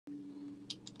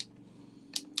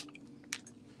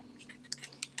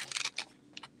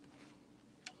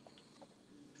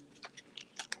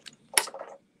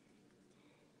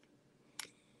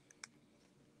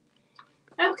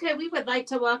we would like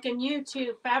to welcome you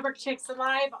to Fabric Chicks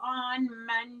Alive on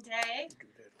Monday.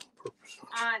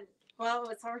 Well,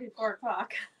 it's already 4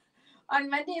 o'clock. On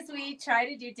Mondays, we try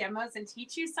to do demos and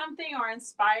teach you something or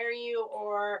inspire you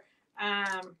or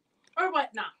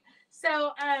whatnot.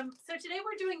 So today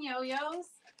we're doing yo-yos.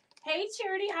 Hey,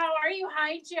 Charity, how are you?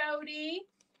 Hi, Jody.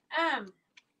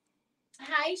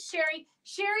 Hi, Sherry.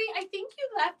 Sherry, I think you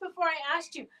left before I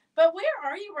asked you, but where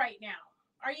are you right now?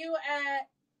 Are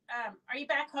you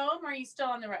back home or are you still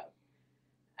on the road?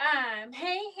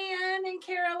 Hey, Han and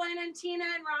Carolyn and Tina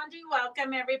and Rondi,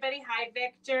 welcome everybody. Hi,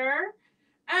 Victor.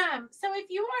 So if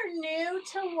you are new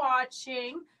to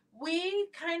watching, we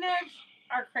kind of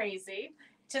are crazy,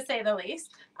 to say the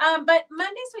least. But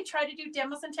Mondays we try to do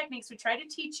demos and techniques. We try to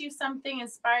teach you something,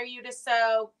 inspire you to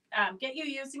sew, get you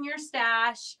using your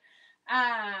stash.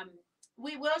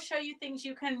 We will show you things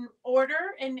you can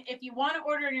order. And if you want to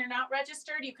order and you're not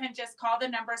registered, you can just call the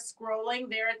number scrolling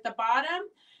there at the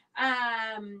bottom.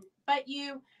 But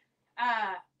you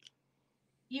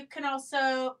can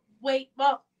also wait.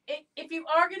 Well, if you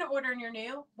are going to order and you're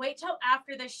new, wait till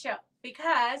after the show,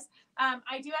 because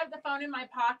I do have the phone in my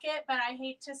pocket, but I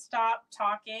hate to stop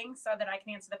talking so that I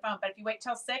can answer the phone. But if you wait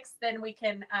till 6, then we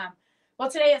can,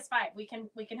 today is 5. We can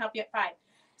help you at 5.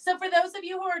 So for those of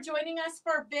you who are joining us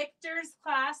for Victor's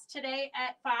class today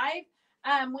at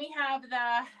 5, we have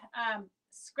the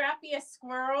scrappiest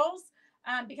squirrels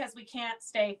because we can't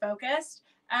stay focused.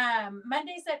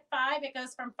 Mondays at 5, it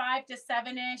goes from 5 to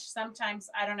 7-ish,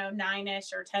 sometimes,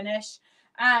 9-ish or 10-ish.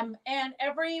 And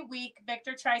every week,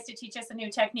 Victor tries to teach us a new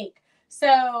technique.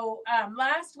 So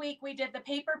last week, we did the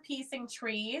paper piecing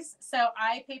trees. So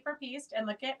I paper pieced, and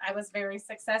I was very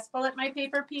successful at my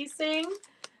paper piecing.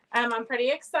 I'm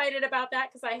pretty excited about that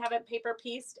because I haven't paper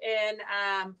pieced in,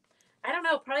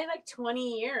 probably like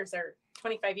 20 years or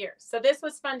 25 years. So this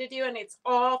was fun to do, and it's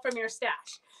all from your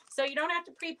stash. So you don't have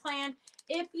to pre-plan.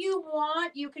 If you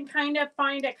want, you can kind of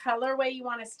find a colorway you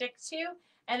want to stick to,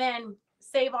 and then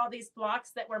save all these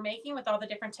blocks that we're making with all the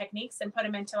different techniques and put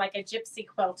them into like a gypsy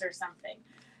quilt or something.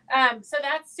 So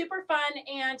that's super fun,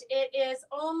 and it is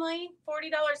only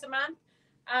 $40 a month.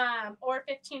 Or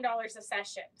 $15 a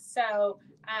session. So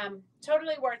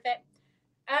totally worth it.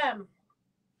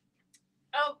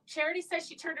 Charity says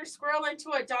she turned her squirrel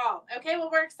into a doll. Okay, well,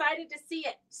 we're excited to see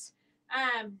it.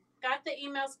 Got the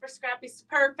emails for Scrappy.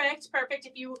 Perfect.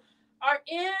 If you are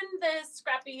in the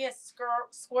Scrappiest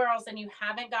Squirrels and you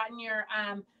haven't gotten your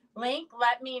link,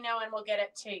 let me know and we'll get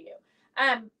it to you.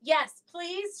 Yes,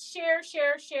 please share.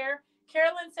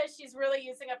 Carolyn says she's really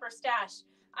using up her stash.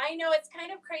 I know it's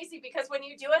kind of crazy because when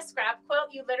you do a scrap quilt,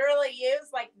 you literally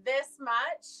use like this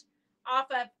much off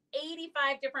of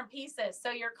 85 different pieces.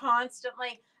 So you're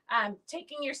constantly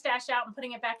taking your stash out and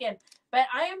putting it back in. But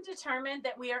I am determined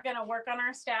that we are going to work on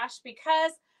our stash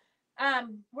because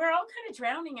we're all kind of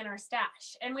drowning in our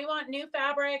stash, and we want new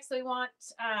fabrics. We want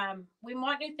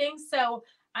new things. So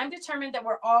I'm determined that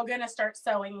we're all going to start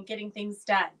sewing and getting things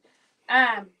done.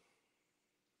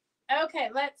 Okay,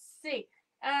 let's see.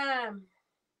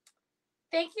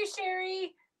 Thank you,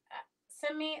 Sherry.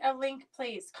 Send me a link,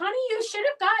 please. Connie, you should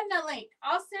have gotten the link.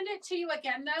 I'll send it to you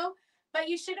again, though. But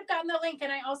you should have gotten the link.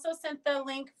 And I also sent the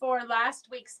link for last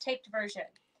week's taped version.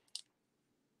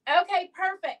 Okay,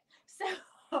 perfect. So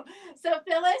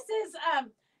Phyllis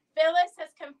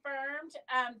has confirmed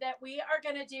that we are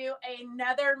going to do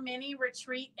another mini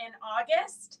retreat in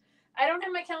August. I don't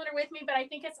have my calendar with me, but I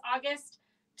think it's August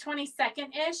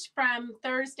 22nd-ish from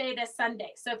Thursday to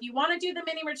Sunday. So if you want to do the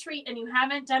mini retreat and you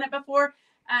haven't done it before,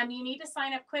 you need to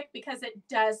sign up quick because it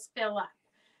does fill up.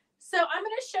 So I'm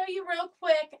going to show you real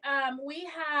quick. We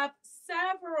have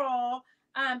several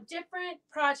different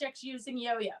projects using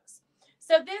yo-yos.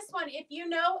 So this one, if you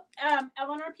know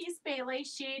Eleanor Peace Bailey,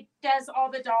 she does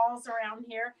all the dolls around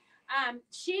here.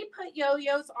 She put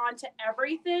yo-yos onto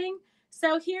everything.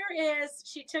 So here is,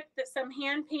 she took some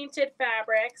hand-painted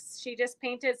fabrics. She just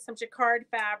painted some jacquard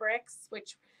fabrics,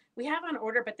 which we have on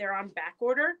order, but they're on back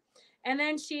order. And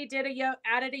then she did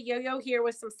added a yo-yo here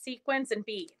with some sequins and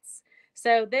beads.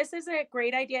 So this is a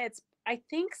great idea. It's, I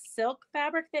think, silk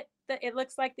fabric that it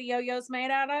looks like the yo-yo's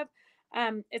made out of.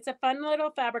 It's a fun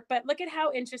little fabric, but look at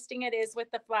how interesting it is with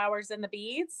the flowers and the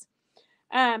beads.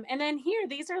 And then here,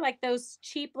 these are like those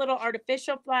cheap little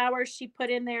artificial flowers she put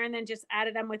in there and then just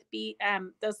added them with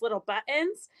those little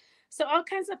buttons. So all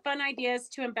kinds of fun ideas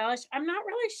to embellish. I'm not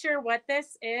really sure what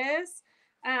this is.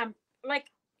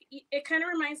 It kind of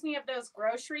reminds me of those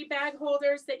grocery bag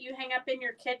holders that you hang up in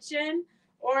your kitchen.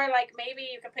 Or like maybe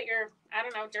you could put your,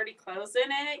 dirty clothes in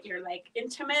it. Your like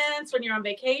intimates when you're on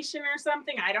vacation or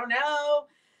something. I don't know.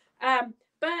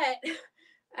 But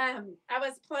I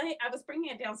was bringing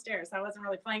it downstairs. I wasn't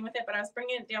really playing with it, but I was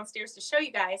bringing it downstairs to show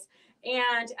you guys.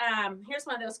 And here's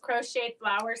one of those crocheted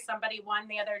flowers somebody won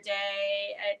the other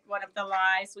day at one of the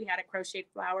lives. We had a crocheted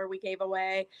flower we gave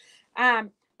away.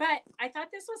 But I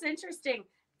thought this was interesting,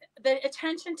 the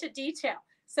attention to detail.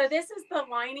 So this is the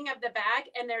lining of the bag,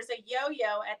 and there's a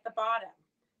yo-yo at the bottom.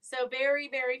 So very,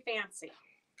 very fancy.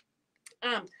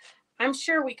 I'm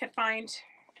sure we could find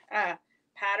a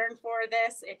pattern for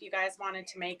this if you guys wanted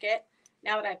to make it.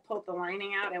 Now that I've pulled the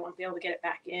lining out, I won't be able to get it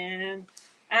back in.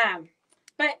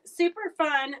 But super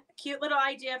fun, cute little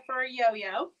idea for a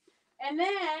yo-yo. And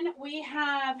then we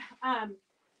have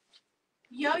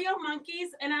yo-yo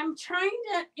monkeys, and I'm trying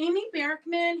to, Amy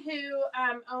Berkman, who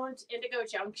owned Indigo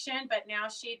Junction, but now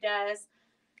she does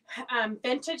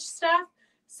vintage stuff.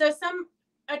 So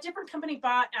a different company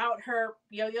bought out her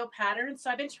yo-yo patterns. So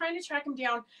I've been trying to track them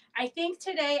down. I think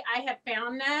today I have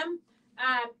found them.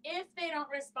 If they don't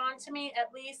respond to me,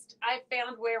 at least I've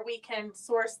found where we can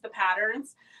source the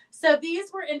patterns. So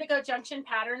these were Indigo Junction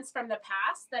patterns from the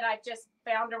past that I've just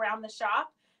found around the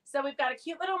shop. So we've got a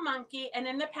cute little monkey, and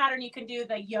in the pattern you can do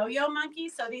the yo-yo monkey.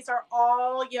 So these are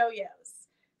all yo-yos.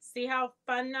 See how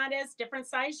fun that is? Different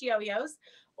size yo-yos.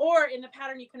 Or in the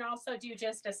pattern, you can also do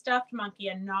just a stuffed monkey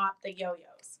and not the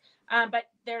yo-yos. But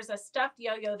there's a stuffed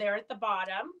yo-yo there at the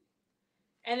bottom.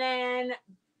 And then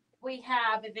we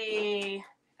have the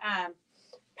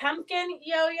pumpkin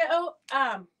yo-yo.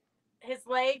 His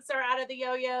legs are out of the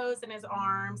yo-yos and his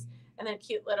arms. And then a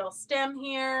cute little stem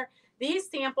here. These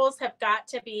samples have got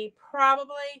to be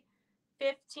probably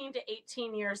 15 to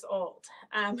 18 years old.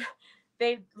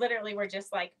 They literally were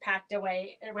just like packed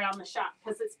away around the shop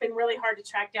because it's been really hard to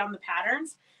track down the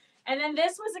patterns. And then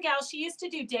this was a gal, she used to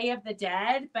do Day of the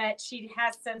Dead, but she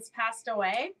has since passed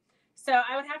away. So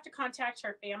I would have to contact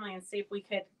her family and see if we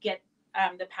could get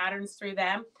the patterns through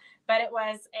them. But it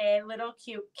was a little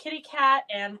cute kitty cat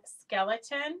and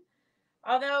skeleton.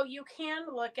 Although you can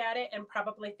look at it and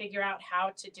probably figure out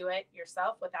how to do it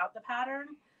yourself without the pattern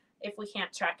if we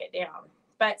can't track it down.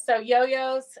 But so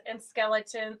yo-yos and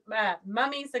skeleton,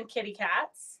 mummies and kitty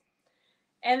cats.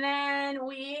 And then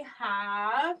we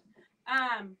have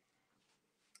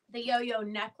the yo-yo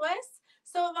necklace.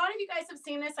 So a lot of you guys have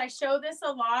seen this. I show this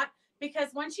a lot because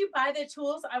once you buy the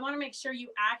tools, I want to make sure you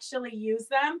actually use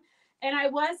them. And I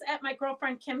was at my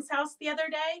girlfriend Kim's house the other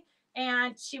day,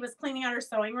 and she was cleaning out her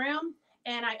sewing room.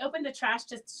 And I opened the trash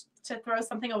just to throw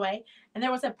something away. And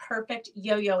there was a perfect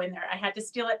yo-yo in there. I had to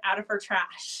steal it out of her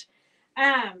trash.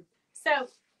 So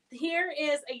here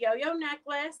is a yo-yo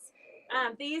necklace.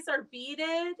 These are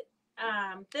beaded.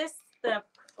 The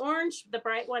orange, the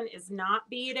bright one is not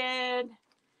beaded.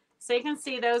 So you can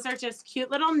see those are just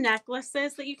cute little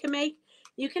necklaces that you can make.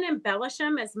 You can embellish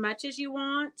them as much as you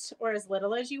want or as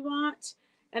little as you want.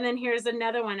 And then here's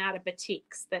another one out of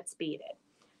Batiks that's beaded.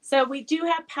 So we do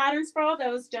have patterns for all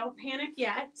those. Don't panic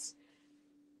yet.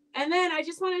 And then I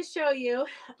just want to show you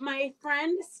my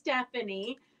friend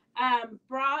Stephanie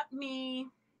brought me,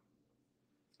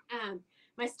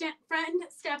 friend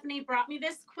Stephanie brought me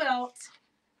this quilt.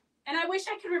 And I wish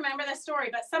I could remember the story,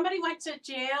 but somebody went to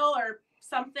jail or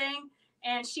something,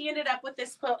 and she ended up with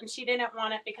this quilt, and she didn't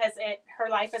want it because her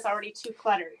life is already too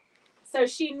cluttered. So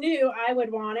she knew I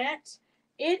would want it.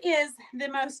 It is the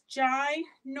most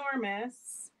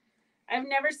ginormous. I've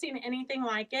never seen anything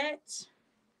like it.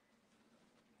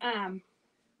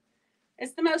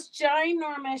 It's the most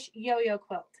ginormous yo-yo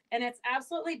quilt, and it's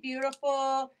absolutely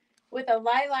beautiful with a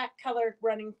lilac color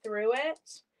running through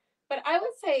it. But I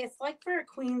would say it's like for a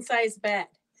queen size bed,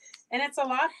 and it's a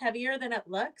lot heavier than it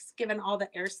looks given all the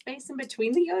airspace in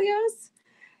between the yo-yos.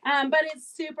 But it's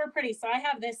super pretty. So I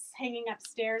have this hanging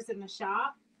upstairs in the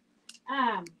shop.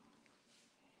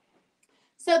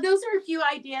 So those are a few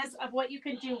ideas of what you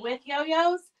can do with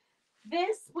yo-yos.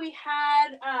 This we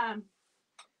had,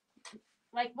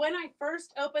 like when I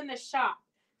first opened the shop,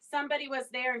 somebody was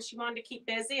there and she wanted to keep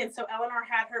busy. And so Eleanor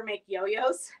had her make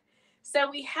yo-yos.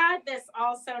 So we had this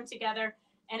all sewn together,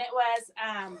 and it was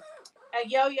a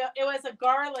yo-yo. It was a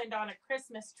garland on a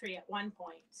Christmas tree at one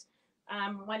point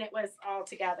when it was all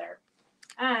together.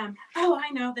 Oh, I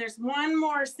know. There's one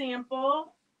more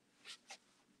sample.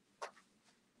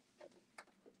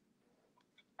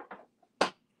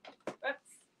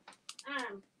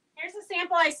 Here's a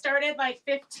sample I started like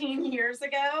 15 years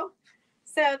ago.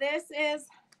 So this is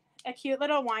a cute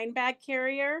little wine bag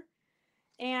carrier.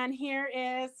 And here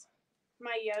is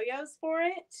my yo-yos for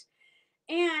it.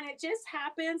 And it just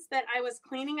happens that I was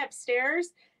cleaning upstairs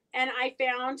and I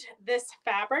found this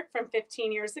fabric from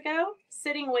 15 years ago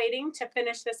sitting waiting to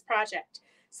finish this project.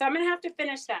 So I'm going to have to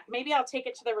finish that. Maybe I'll take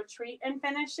it to the retreat and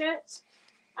finish it.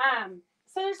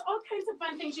 So there's all kinds of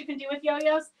fun things you can do with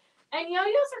yo-yos. And yo-yos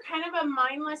are kind of a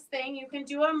mindless thing. You can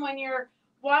do them when you're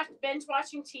binge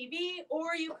watching TV,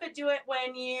 or you could do it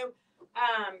when you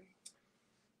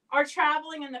are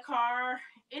traveling in the car.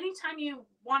 Anytime you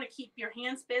want to keep your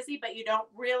hands busy, but you don't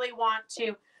really want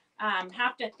to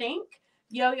have to think,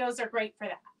 yo-yos are great for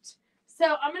that.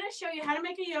 So I'm going to show you how to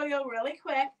make a yo-yo really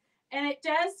quick. And it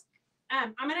does,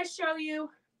 I'm going to show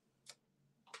you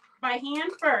by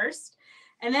hand first,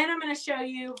 and then I'm going to show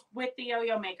you with the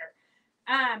yo-yo maker.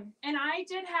 And I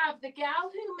did have the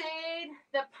gal who made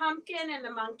the pumpkin and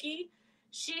the monkey.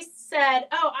 She said,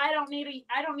 "Oh, I don't need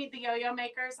the yo-yo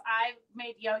makers. I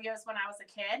made yo-yos when I was a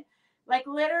kid." Like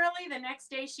literally the next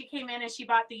day she came in and she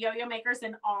bought the yo-yo makers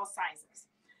in all sizes.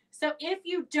 So if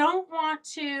you don't want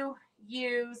to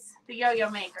use the yo-yo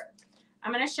maker,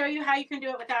 I'm going to show you how you can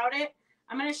do it without it.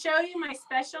 I'm going to show you my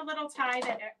special little tie,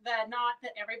 the knot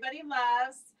that everybody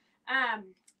loves.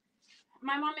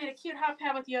 My mom made a cute hot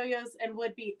pad with yo-yos and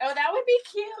wood bead. Oh, that would be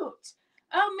cute.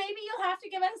 Oh, maybe you'll have to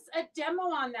give us a demo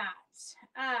on that.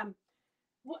 I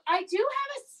do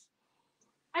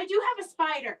have a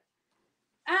spider.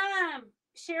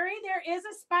 Sherry, there is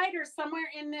a spider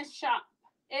somewhere in this shop.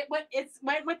 It went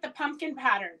with the pumpkin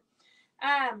pattern.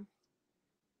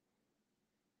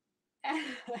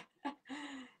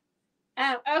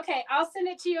 Okay, I'll send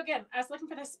it to you again. I was looking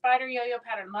for the spider yo-yo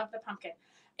pattern. Love the pumpkin.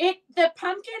 The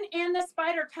pumpkin and the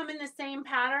spider come in the same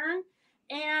pattern.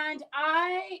 And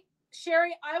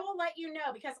Sherry, I will let you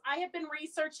know because I have been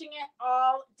researching it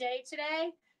all day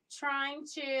today, trying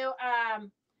to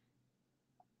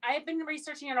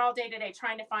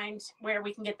find where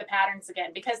we can get the patterns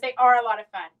again because they are a lot of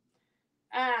fun.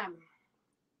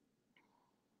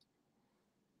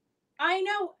 I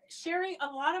know, Sherry, a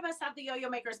lot of us have the yo-yo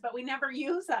makers, but we never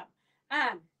use them.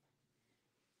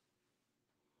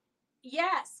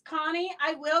 Yes, Connie,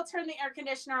 I will turn the air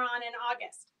conditioner on in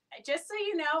August. Just so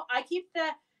you know, I keep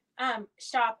the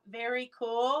shop very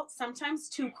cool, sometimes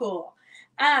too cool.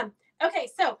 Okay,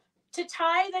 so to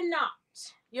tie the knot,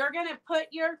 you're going to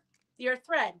put your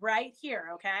thread right here,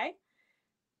 okay?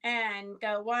 And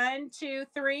go 1, 2,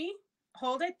 3.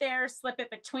 Hold it there, slip it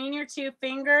between your two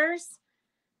fingers.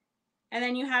 And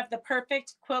then you have the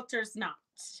perfect quilter's knot,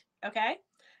 okay?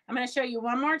 I'm going to show you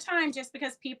one more time just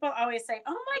because people always say,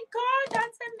 "Oh my God,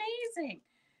 that's amazing."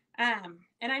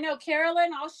 And I know,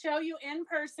 Carolyn, I'll show you in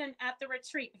person at the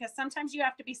retreat because sometimes you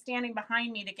have to be standing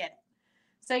behind me to get it.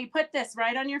 So you put this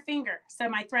right on your finger. So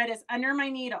my thread is under my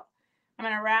needle. I'm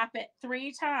going to wrap it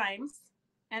 3 times,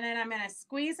 and then I'm going to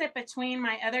squeeze it between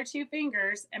my other 2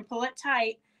 fingers and pull it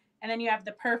tight, and then you have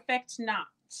the perfect knot.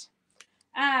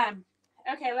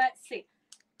 Okay, let's see.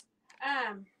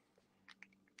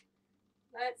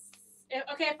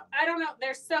 Okay, I don't know.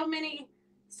 There's so many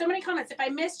comments. If I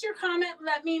missed your comment,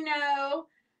 let me know.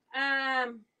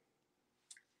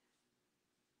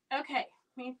 Okay.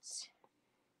 Okay.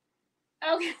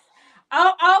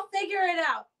 I'll figure it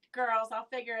out, girls. I'll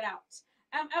figure it out.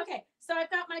 Okay, so I've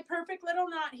got my perfect little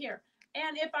knot here.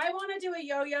 And if I want to do a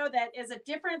yo-yo that is a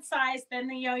different size than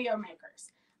the yo-yo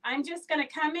makers, I'm just going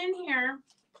to come in here.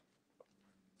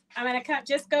 I'm going to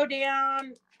just go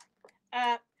down.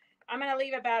 I'm going to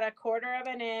leave about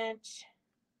 1/4 inch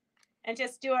and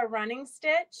just do a running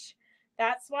stitch.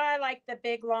 That's why I like the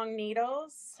big long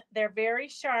needles. They're very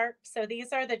sharp. So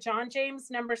these are the John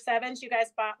James number 7s you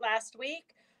guys bought last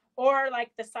week, or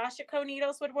like the Sashiko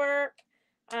needles would work.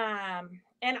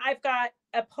 And I've got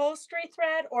upholstery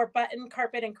thread or button,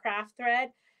 carpet, and craft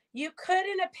thread. You could,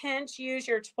 in a pinch, use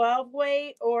your 12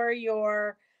 weight or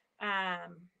your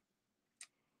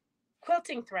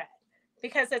quilting thread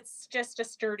because it's just a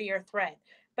sturdier thread.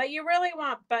 But you really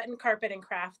want button, carpet, and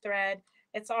craft thread.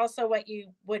 It's also what you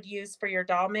would use for your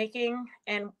doll making.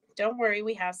 And don't worry,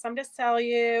 we have some to sell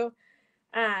you.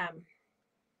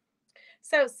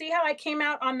 So see how I came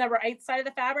out on the right side of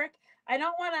the fabric? I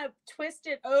don't want to twist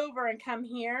it over and come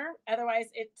here. Otherwise,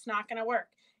 it's not going to work.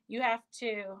 You have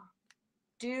to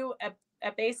do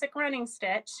a basic running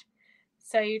stitch.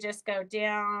 So you just go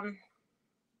down.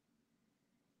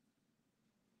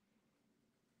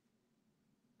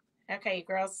 Okay, you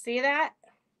girls see that?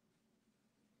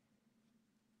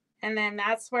 And then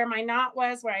that's where my knot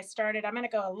was, where I started. I'm going to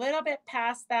go a little bit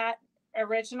past that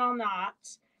original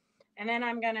knot. And then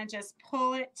I'm going to just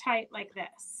pull it tight like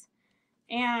this.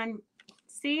 And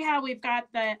see how we've got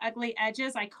the ugly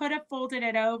edges? I could have folded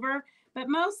it over, but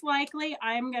most likely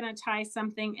I'm going to tie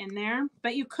something in there.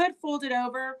 But you could fold it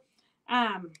over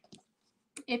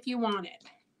if you wanted.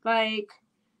 Like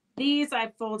these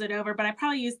I've folded over, but I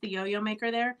probably used the yo-yo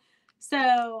maker there.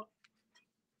 So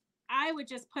I would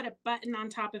just put a button on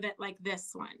top of it like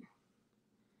this one.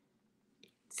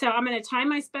 So I'm going to tie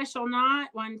my special knot,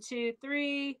 1, 2,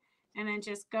 3, and then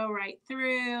just go right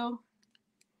through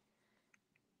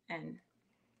and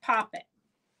pop it.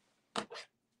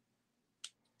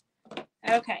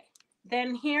 Okay,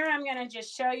 then here I'm going to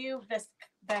just show you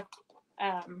the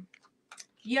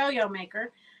yo-yo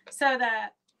maker. So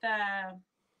the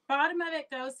bottom of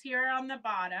it goes here on the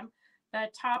bottom, the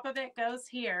top of it goes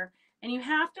here, and you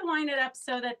have to line it up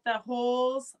so that the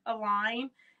holes align,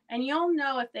 and you'll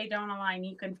know if they don't align.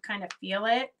 You can kind of feel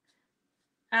it,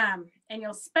 and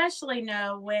you'll especially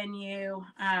know when you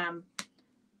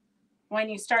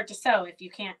start to sew if you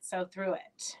can't sew through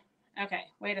it. Okay,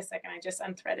 wait a second, I just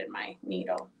unthreaded my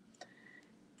needle.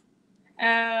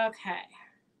 Okay.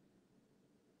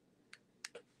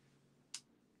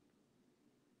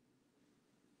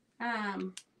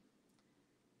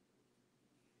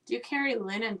 Do you carry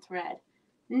linen thread?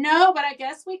 No, but I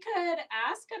guess we could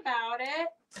ask about it.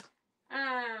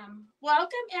 Welcome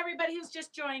everybody who's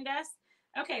just joined us.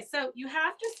 Okay, so you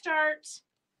have to start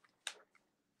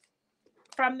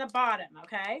from the bottom,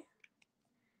 okay?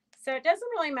 So it doesn't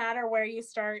really matter where you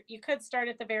start. You could start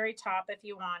at the very top if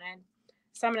you wanted.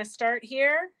 So I'm going to start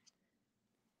here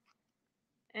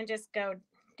and just go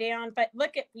down. But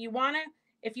look, if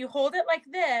you hold it like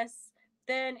this,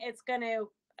 then it's going to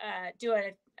do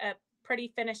a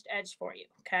pretty finished edge for you,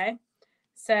 okay?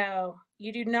 So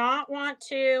you do not want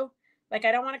to, like,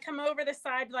 I don't want to come over the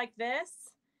side like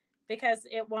this because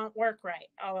it won't work right.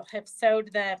 I'll have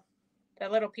sewed the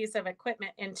little piece of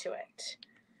equipment into it.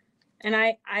 And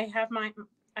I have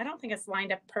I don't think it's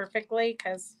lined up perfectly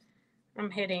because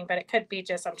I'm hitting, but it could be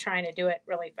just I'm trying to do it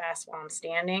really fast while I'm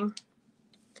standing.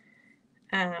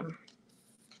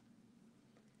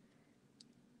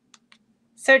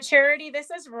 So Charity,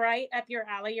 this is right up your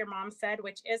alley, your mom said,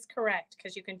 which is correct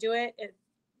because you can do it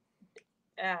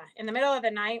in the middle of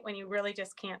the night when you really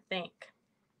just can't think.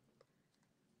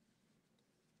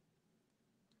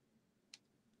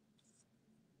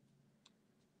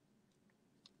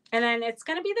 And then it's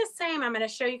going to be the same. I'm going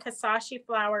to show you Kasashi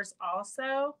flowers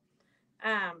also.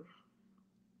 And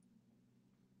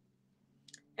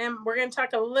we're going to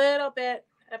talk a little bit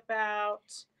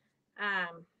about, I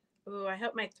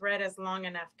hope my thread is long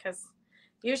enough because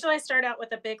usually I start out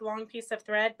with a big long piece of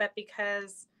thread, but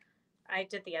because I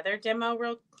did the other demo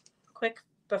real quick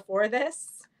before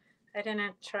this, I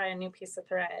didn't try a new piece of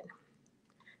thread.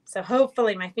 So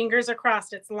hopefully my fingers are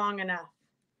crossed, it's long enough.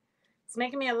 It's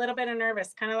making me a little bit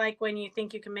nervous, kind of like when you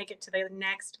think you can make it to the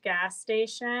next gas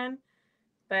station,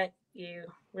 but you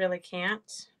really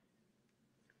can't.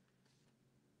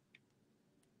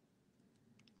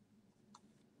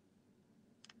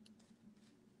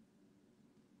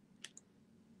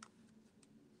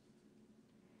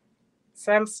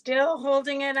 So I'm still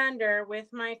holding it under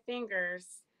with my fingers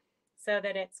so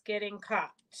that it's getting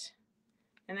caught.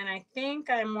 And then I think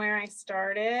I'm where I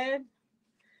started.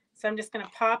 So I'm just going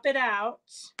to pop it out,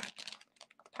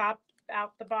 pop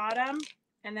out the bottom.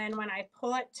 And then when I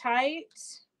pull it tight,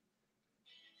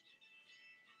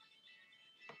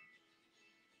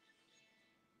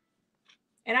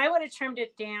 and I would have trimmed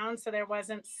it down so there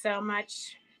wasn't so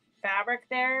much fabric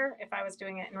there if I was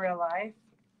doing it in real life.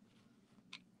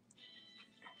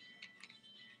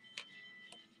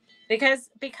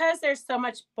 Because there's so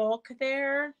much bulk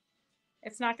there,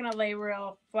 it's not going to lay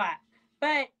real flat.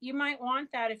 But you might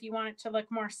want that if you want it to look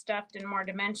more stuffed and more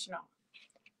dimensional.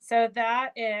 So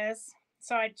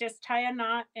so I just tie a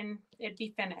knot and it'd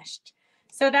be finished.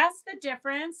 So that's the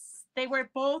difference. They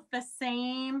were both the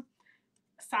same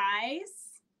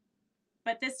size,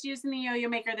 but this using the yo-yo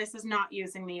maker, this is not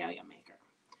using the yo-yo maker.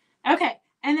 Okay,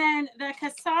 and then the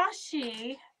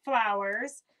Kasashi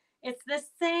flowers, it's the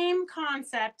same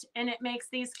concept and it makes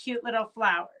these cute little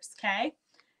flowers, okay?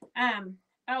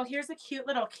 Oh, here's a cute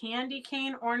little candy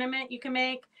cane ornament you can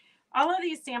make. All of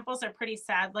these samples are pretty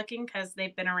sad looking because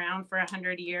they've been around for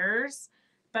 100 years,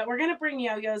 but we're going to bring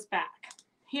yo-yos back.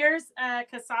 Here's a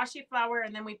Kasashi flower,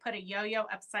 and then we put a yo-yo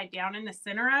upside down in the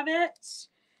center of it.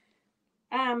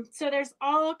 So there's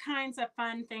all kinds of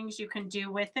fun things you can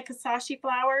do with the Kasashi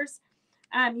flowers.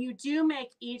 You do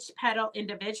make each petal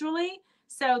individually.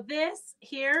 So this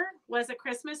here was a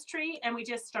Christmas tree, and we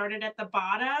just started at the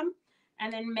bottom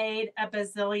and then made a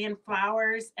bazillion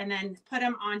flowers and then put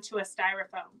them onto a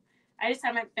styrofoam. I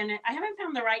haven't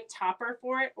found the right topper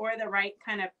for it or the right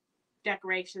kind of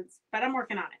decorations, but I'm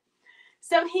working on it.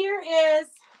 So here is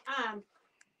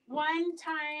one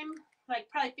time, like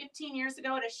probably 15 years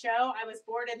ago at a show, I was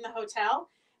bored in the hotel.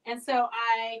 And so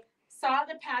I saw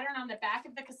the pattern on the back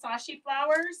of the Kasashi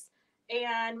flowers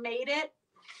and made it.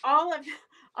 All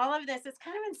of this is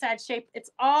kind of in sad shape.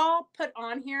 It's all put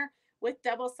on here with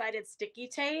double-sided sticky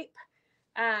tape.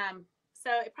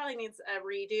 So it probably needs a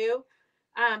redo.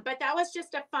 But that was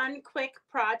just a fun, quick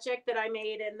project that I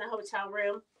made in the hotel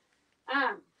room.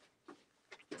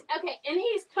 Okay,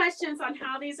 any questions on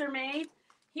how these are made?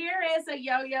 Here is a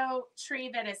yo-yo tree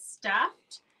that is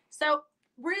stuffed. So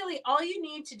really all you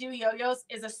need to do yo-yos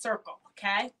is a circle,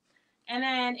 okay? And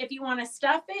then if you want to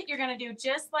stuff it, you're going to do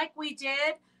just like we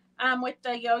did with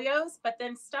the yo-yos, but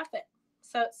then stuff it.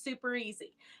 So it's super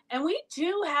easy. And we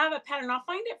do have a pattern. I'll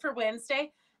find it for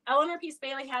Wednesday. Eleanor Peace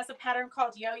Bailey has a pattern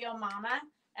called Yo-Yo Mama,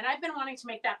 and I've been wanting to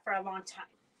make that for a long time.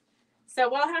 So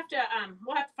we'll have to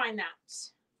find that.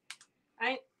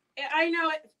 I know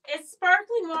it's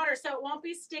sparkling water, so it won't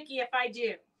be sticky if I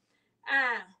do.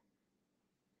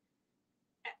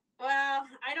 Well,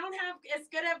 I don't have as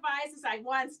good advice as I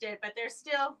once did, but they're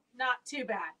still not too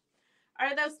bad.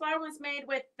 Are those flower ones made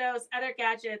with those other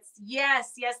gadgets?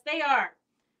 Yes, they are.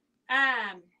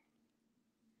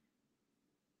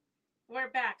 We're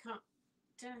back, huh?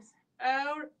 Dennis.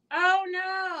 Oh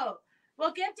no.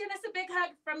 Well, give Dennis a big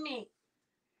hug from me.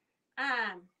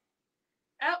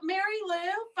 Oh, Mary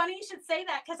Lou, funny you should say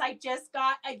that because I just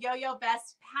got a yo-yo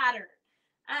vest pattern.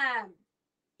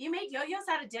 You made yo-yos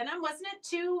out of denim? Wasn't it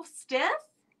too stiff?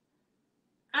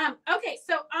 Okay,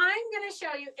 so I'm going to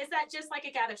show you, is that just like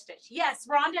a gather stitch? Yes,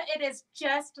 Rhonda, it is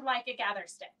just like a gather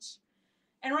stitch.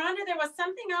 And Rhonda, there was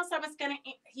something else I was going to,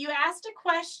 you asked a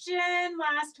question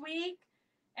last week,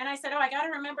 and I said, oh, I got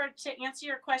to remember to answer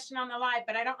your question on the live,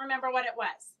 but I don't remember what it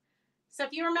was. So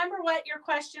if you remember what your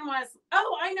question was,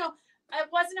 oh, I know. It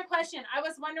wasn't a question. I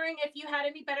was wondering if you had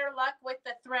any better luck with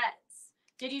the threads.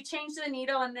 Did you change the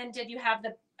needle and then did you have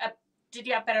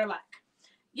better luck?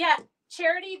 Yeah,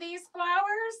 Charity, these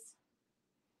flowers.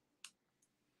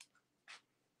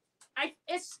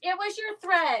 It was your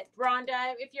thread,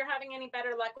 Rhonda, if you're having any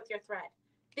better luck with your thread.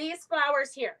 These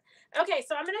flowers here. Okay,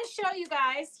 so I'm going to show you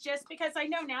guys just because I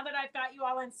know now that I've got you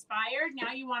all inspired,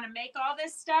 now you want to make all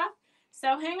this stuff.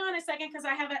 So hang on a second because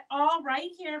I have it all right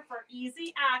here for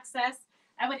easy access.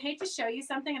 I would hate to show you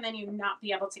something and then you not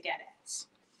be able to get it.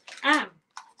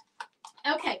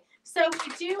 Okay, so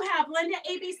we do have Linda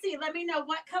ABC. Let me know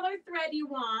what color thread you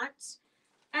want.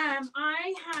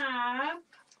 I have,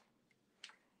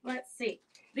 let's see.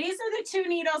 These are the two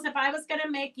needles. If I was going to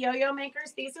make yo-yo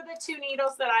makers, these are the two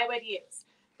needles that I would use.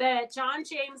 The John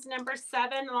James number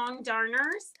 7 long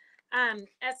darners.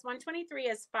 S123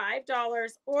 is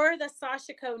 $5, or the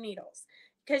Sashiko needles,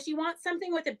 because you want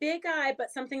something with a big eye,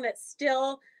 but something that's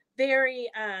still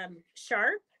very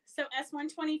sharp. So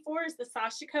S124 is the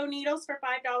Sashiko needles for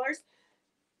 $5.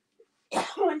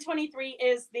 123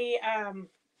 is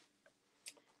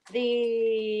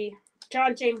the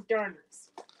John James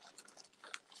darners.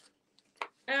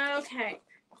 Okay,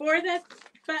 for the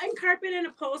button carpet and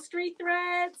upholstery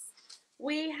threads,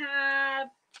 we have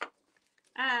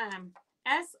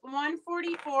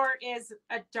S144 is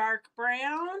a dark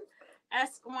brown.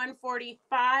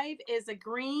 S145 is a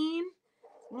green.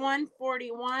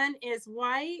 141 is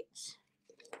white.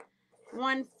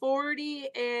 140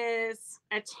 is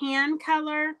a tan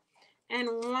color. And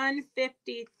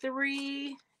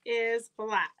 153 is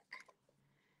black.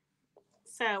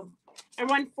 So, or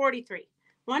 143.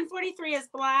 143 is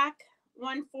black.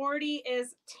 140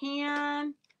 is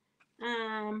tan.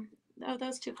 Oh,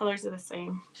 those two colors are the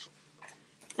same.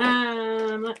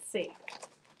 Let's see.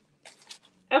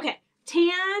 Okay,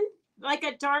 tan, like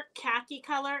a dark khaki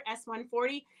color,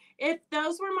 S140. If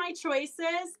those were my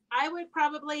choices, I would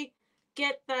probably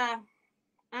get the,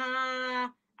 I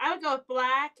would go with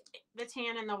black, the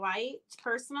tan, and the white,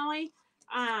 personally.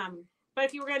 But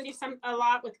if you were going to do a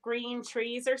lot with green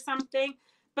trees or something.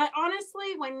 But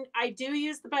honestly, when I do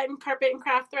use the button carpet and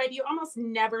craft thread, you almost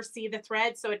never see the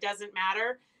thread, so it doesn't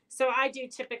matter. So I do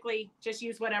typically just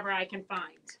use whatever I can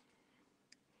find.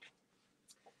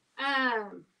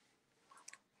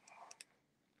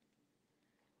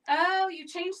 Oh, you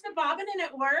changed the bobbin and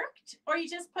it worked? Or you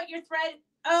just put your thread,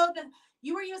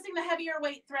 you were using the heavier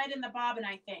weight thread in the bobbin,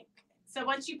 I think. So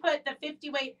once you put the 50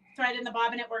 weight thread in the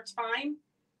bobbin, it worked fine?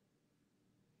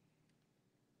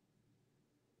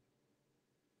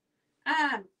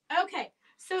 Okay,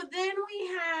 so then we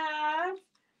have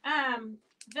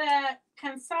the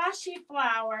Kansashi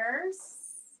flowers.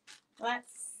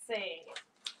 Let's see.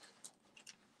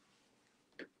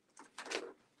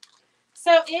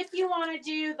 So if you want to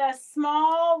do the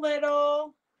small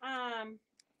little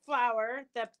flower,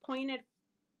 the pointed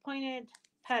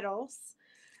petals,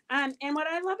 and what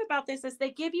I love about this is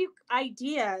they give you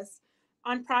ideas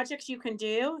on projects you can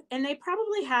do, and they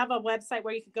probably have a website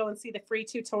where you could go and see the free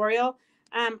tutorial.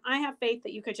 I have faith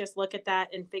that you could just look at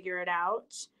that and figure it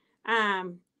out.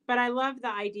 But but I love the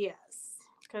ideas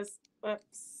because,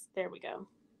 whoops, there we go.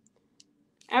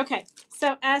 Okay,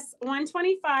 so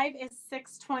S125 is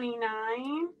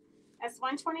 $6.29.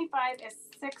 S125 is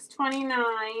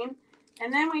 $6.29.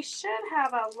 And then we should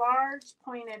have a large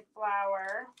pointed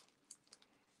flower.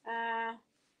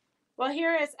 Well,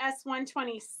 here is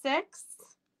S126.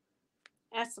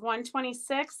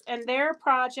 S126, and their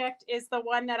project is the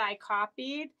one that I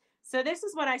copied. So this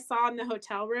is what I saw in the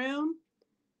hotel room.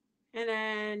 And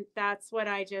then that's what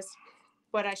I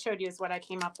showed you is what I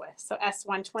came up with. So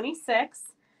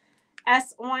S126.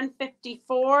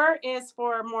 S154 is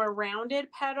for more rounded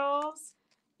petals.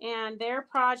 And their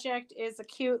project is a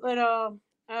cute little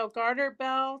garter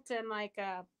belt and like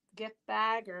a gift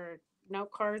bag or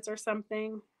note cards or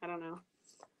something. I don't know.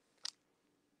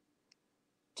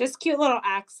 Just cute little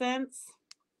accents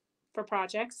for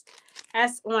projects.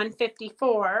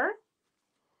 S154.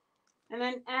 And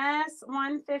then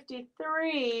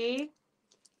S153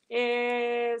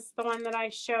 is the one that I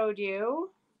showed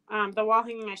you. The wall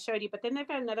hanging I showed you. But then they've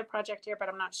got another project here, but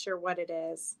I'm not sure what it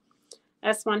is.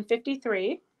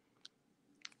 S153.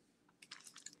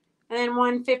 And then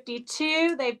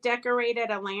 152, they've decorated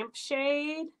a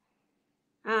lampshade.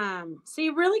 So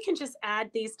you really can just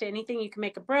add these to anything. You can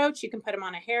make a brooch. You can put them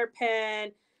on a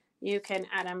hairpin. You can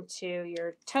add them to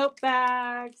your tote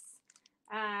bags.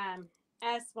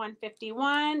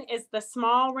 S151 is the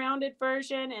small rounded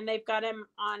version, and they've got them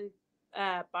on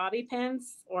bobby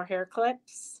pins or hair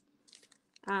clips.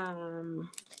 And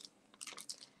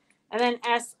then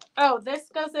this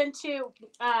goes into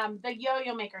the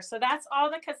yo-yo maker. So that's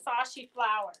all the Kasashi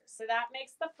flowers. So that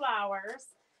makes the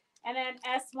flowers. And then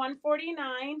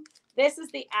S149, this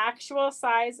is the actual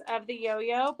size of the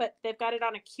yo-yo, but they've got it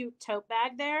on a cute tote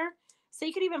bag there. So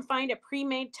you could even find a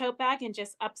pre-made tote bag and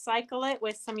just upcycle it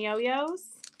with some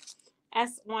yo-yos.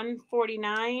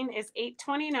 S149 is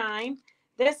 $8.29.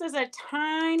 This is a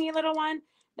tiny little one.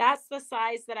 That's the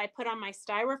size that I put on my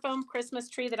styrofoam Christmas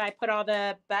tree that I put all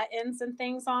the buttons and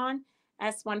things on.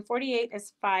 S148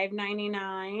 is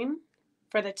 $5.99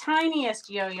 for the tiniest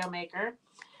yo-yo maker.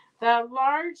 The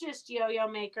largest yo-yo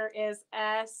maker is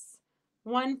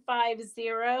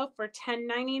S150 for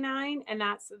 $10.99, and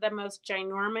that's the most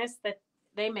ginormous that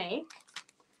they make.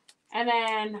 And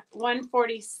then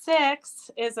 146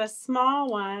 is a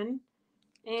small one,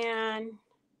 and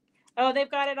they've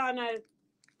got it on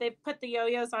they've put the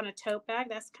yo-yos on a tote bag.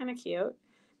 That's kind of cute.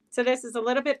 So this is a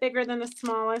little bit bigger than the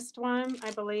smallest one,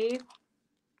 I believe.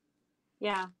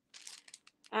 Yeah.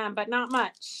 But not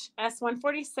much.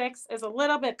 S146 is a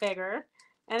little bit bigger.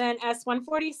 And then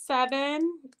S147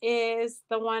 is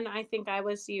the one I think I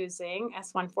was using,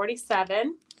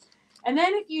 S147. And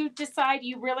then if you decide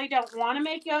you really don't want to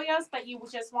make yo-yos, but you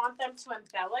just want them to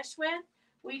embellish with,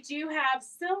 we do have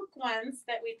silk ones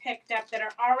that we picked up that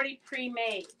are already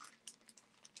pre-made.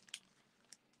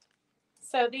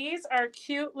 So these are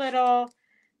cute little,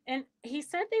 and he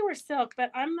said they were silk,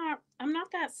 but I'm not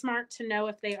that smart to know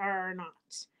if they are or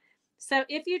not. So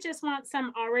if you just want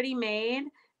some already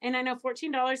made, and I know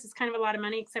 $14 is kind of a lot of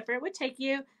money, except for it would take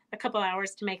you a couple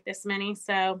hours to make this many.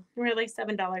 So really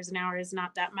 $7 an hour is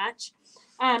not that much.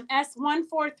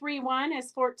 S1431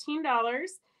 is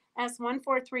 $14.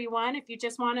 S1431, if you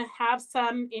just want to have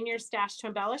some in your stash to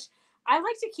embellish. I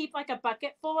like to keep like a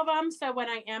bucket full of them. So when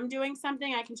I am doing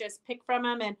something, I can just pick from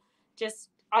them and just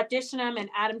audition them and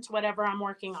add them to whatever I'm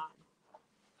working on.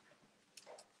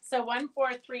 So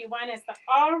 1431 is the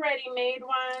already made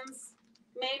ones.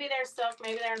 Maybe they're silk,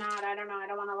 maybe they're not. I don't know. I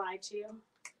don't want to lie to you.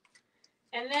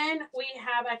 And then we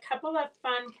have a couple of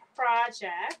fun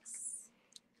projects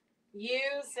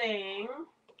using,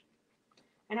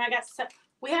 and I got some,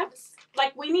 we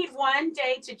need one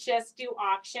day to just do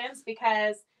auctions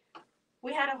because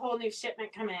we had a whole new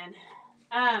shipment come in.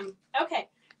 Okay,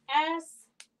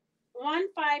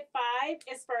 S155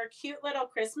 is for a cute little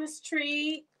Christmas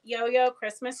tree, yo-yo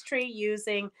Christmas tree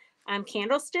using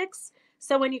candlesticks.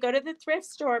 So when you go to the thrift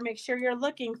store, make sure you're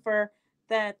looking for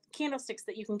the candlesticks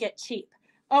that you can get cheap.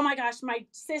 Oh my gosh, my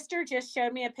sister just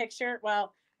showed me a picture.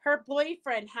 Well, her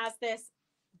boyfriend has this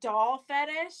doll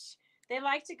fetish. They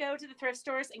like to go to the thrift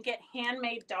stores and get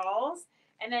handmade dolls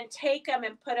and then take them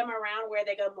and put them around where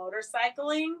they go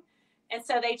motorcycling. And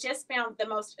so they just found the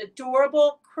most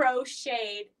adorable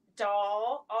crocheted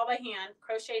doll, all by hand,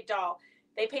 crocheted doll.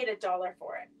 They paid $1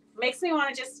 for it. Makes me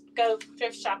want to just go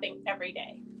thrift shopping every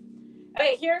day.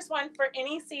 Okay, here's one for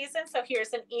any season. So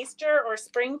here's an Easter or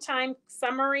springtime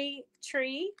summery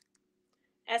tree.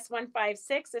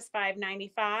 S156 is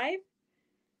 $5.95.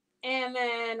 And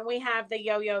then we have the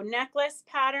yo-yo necklace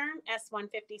pattern,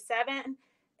 S157.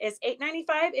 is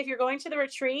 $8.95. If you're going to the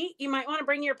retreat, you might want to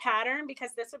bring your pattern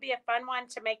because this would be a fun one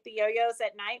to make the yo-yos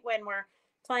at night when we're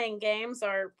playing games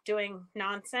or doing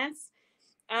nonsense.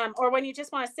 Or when you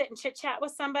just want to sit and chit chat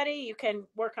with somebody, you can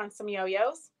work on some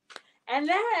yo-yos. And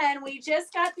then we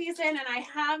just got these in and I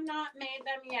have not made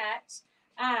them yet.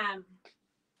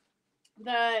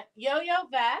 The yo-yo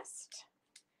vest.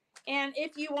 And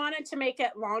if you wanted to make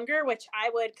it longer, which I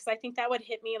would, because I think that would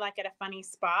hit me like at a funny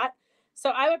spot.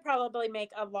 So I would probably make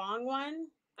a long one.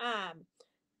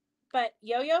 But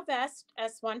yo-yo vest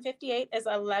S158 is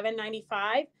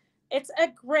 $11.95. It's a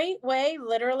great way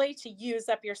literally to use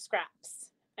up your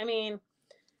scraps. I mean,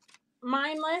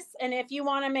 mindless. And if you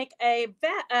want to make a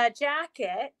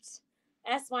jacket,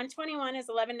 S121 is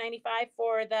 $11.95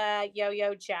 for the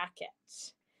yo-yo jacket.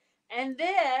 And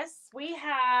this, we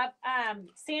have,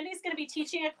 Sandy's going to be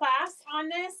teaching a class on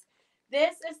this.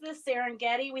 This is the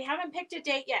Serengeti. We haven't picked a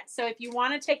date yet. So if you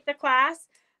want to take the class,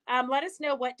 let us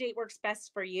know what date works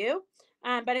best for you.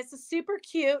 But it's a super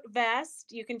cute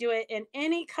vest. You can do it in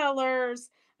any colors.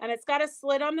 And it's got a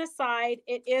slit on the side.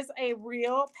 It is a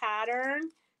real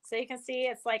pattern. So you can see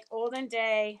it's like olden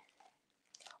day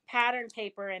pattern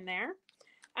paper in there.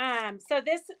 So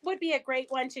this would be a great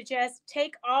one to just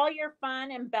take all your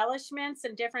fun embellishments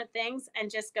and different things and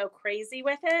just go crazy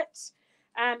with it.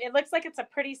 It looks like it's a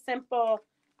pretty simple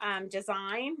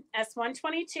design.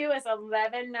 S122 is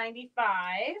 $11.95.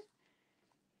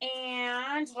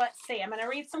 And let's see, I'm going to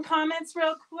read some comments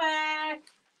real quick.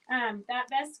 That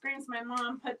vest screams my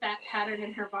mom put that pattern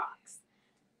in her box.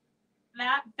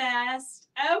 That vest.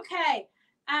 Okay.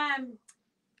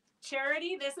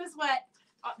 Charity, this is what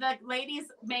the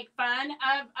ladies make fun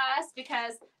of us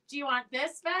because do you want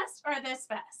this vest or this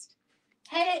vest?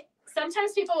 Hey,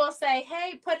 sometimes people will say,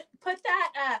 hey, put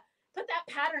that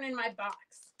pattern in my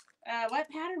box. What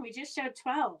pattern? We just showed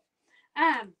 12.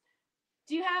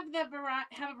 Do you have a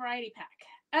variety pack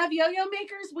of yo-yo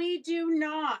makers? We do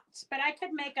not, but I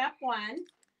could make up one.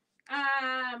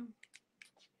 I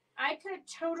could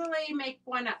totally make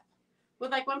one up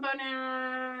with like one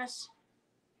bonus.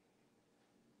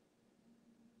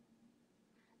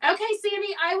 Okay,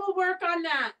 Sandy, I will work on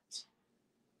that.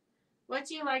 What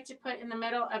do you like to put in the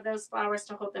middle of those flowers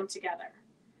to hold them together?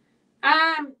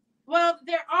 Well,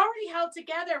 they're already held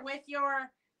together with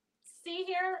your, see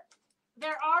here,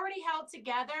 they're already held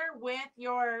together with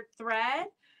your thread,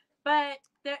 but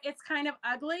it's kind of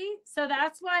ugly. So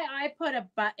that's why I put a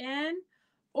button,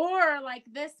 or like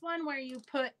this one where you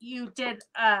did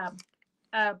a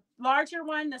larger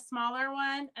one, the smaller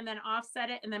one, and then offset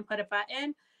it and then put a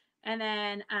button. And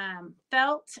then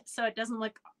felt so it doesn't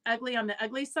look ugly on the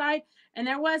ugly side. And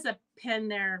there was a pin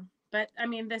there, but I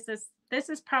mean, this is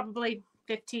probably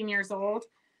 15 years old.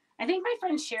 I think my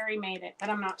friend Sherry made it, but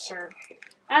I'm not sure.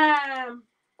 Okay,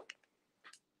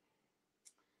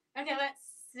 let's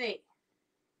see.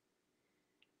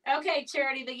 Okay,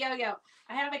 Charity, the yo-yo.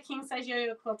 I have a king size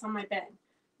yo-yo quilt on my bed.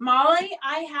 Molly,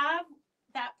 I have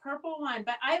that purple one,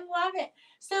 but I love it.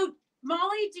 So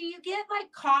Molly, do you get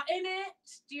like caught in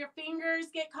it? Do your fingers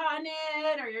get caught in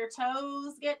it or your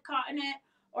toes get caught in it?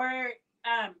 Or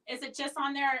is it just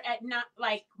on there at not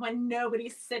like when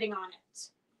nobody's sitting on it?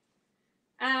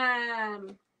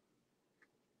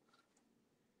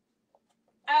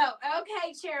 Oh,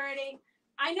 okay, Charity.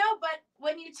 I know, but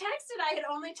when you texted, I had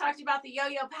only talked about the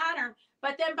yo-yo pattern.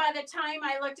 But then by the time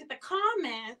I looked at the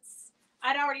comments,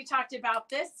 I'd already talked about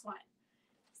this one.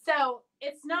 So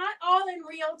it's not all in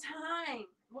real time.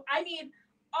 I need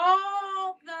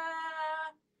all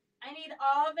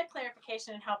the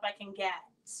clarification and help I can get.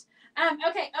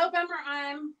 Okay. Oh, bummer.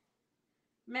 I'm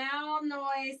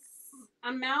malnoise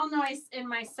in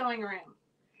my sewing room.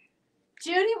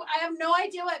 Judy, I have no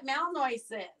idea what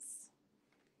malnoise is.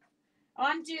 I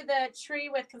want to do the tree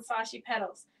with Kansashi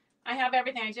petals. I have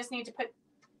everything. I just need to put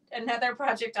another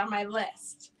project on my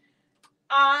list.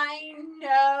 I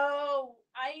know.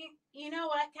 You know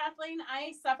what, Kathleen?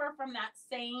 I suffer from that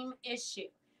same issue.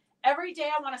 Every day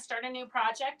I want to start a new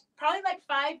project, probably like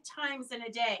 5 times in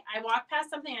a day. I walk past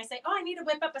something and I say, oh, I need to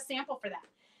whip up a sample for that.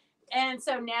 And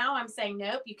so now I'm saying,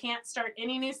 nope, you can't start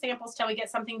any new samples till we get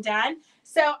something done.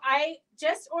 So I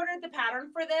just ordered the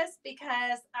pattern for this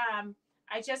because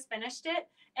I just finished it.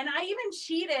 And I even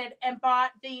cheated and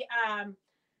bought the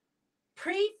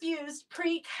pre-fused,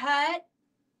 pre-cut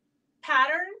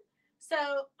pattern.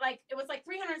 So like it was like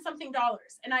 $300 something,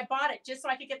 and I bought it just so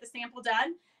I could get the sample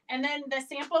done. And then the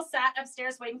sample sat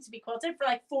upstairs waiting to be quilted for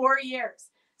like 4 years.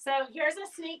 So here's a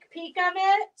sneak peek of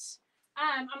it.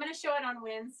 I'm going to show it on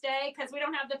Wednesday because we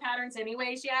don't have the patterns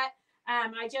anyways yet.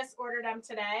 I just ordered them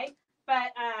today.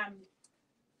 But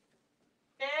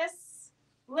this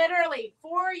literally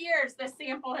 4 years this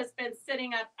sample has been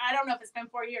sitting up. I don't know if it's been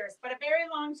 4 years, but a very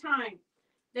long time.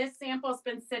 This sample's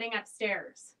been sitting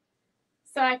upstairs.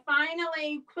 So I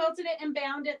finally quilted it and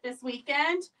bound it this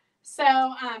weekend. So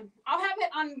I'll have it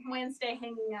on Wednesday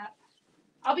hanging up.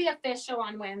 I'll be official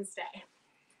on Wednesday.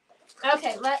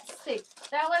 Okay, let's see.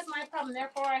 That was my problem.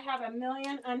 Therefore, I have a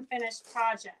million unfinished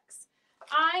projects.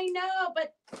 I know,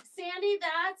 but Sandy,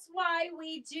 that's why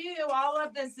we do all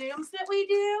of the Zooms that we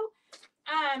do.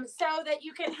 So that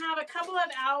you can have a couple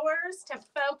of hours to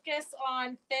focus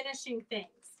on finishing things.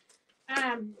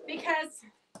 Because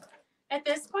at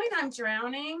this point, I'm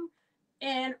drowning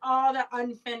in all the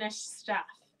unfinished stuff.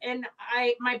 And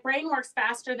my brain works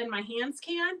faster than my hands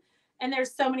can. And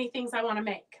there's so many things I want to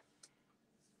make.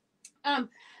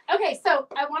 Okay, so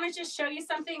I want to just show you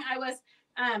something. I was,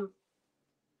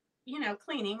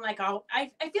 cleaning. Like I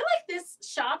feel like this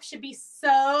shop should be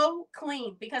so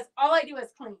clean because all I do is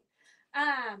clean.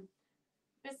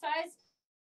 Besides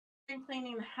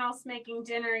cleaning the house, making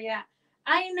dinner, yeah.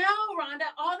 I know,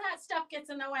 Rhonda, all that stuff gets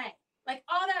in the way. Like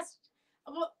all that,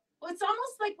 well, it's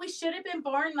almost like we should have been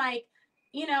born like,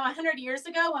 100 years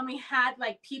ago when we had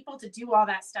like people to do all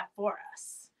that stuff for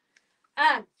us.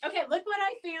 Okay, look what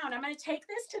I found. I'm going to take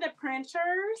this to the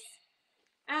printers.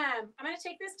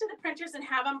 And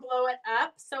have them blow it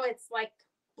up so it's like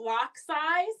block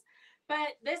size.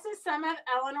 But this is some of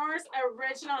Eleanor's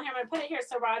original. Here, I'm going to put it here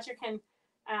so Roger can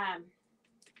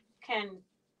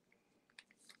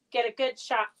get a good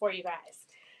shot for you guys.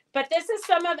 But this is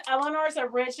some of Eleanor's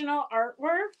original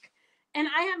artwork. And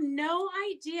I have no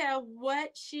idea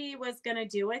what she was going to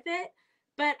do with it.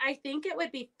 But I think it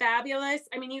would be fabulous.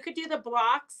 I mean, you could do the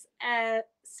blocks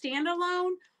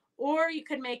standalone, or you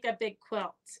could make a big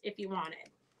quilt if you wanted.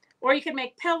 Or you could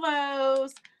make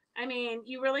pillows. I mean,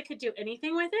 you really could do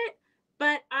anything with it.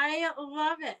 But I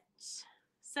love it.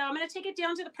 So I'm going to take it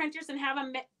down to the printers and have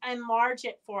them enlarge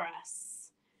it for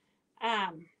us.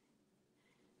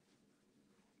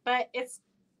 But it's,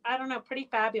 I don't know, pretty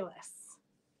fabulous.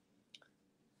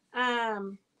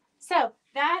 So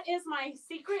that is my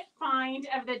secret find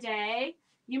of the day.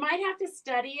 You might have to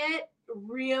study it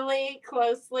really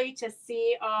closely to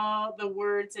see all the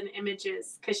words and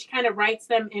images because she kind of writes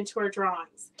them into her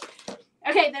drawings.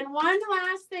 Okay, then one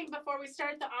last thing before we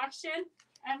start the auction.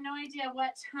 I have no idea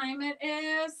what time it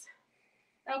is.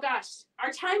 Oh gosh,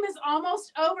 our time is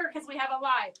almost over because we have a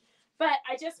live. But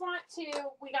I just want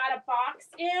to, we got a box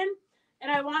in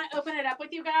and I want to open it up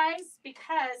with you guys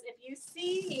because if you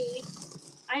see,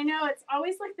 I know it's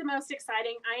always like the most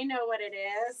exciting. I know what it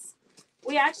is.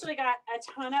 We actually got a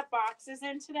ton of boxes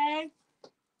in today.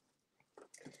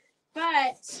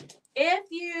 But if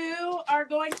you are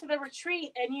going to the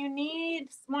retreat and you need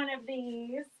one of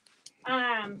these,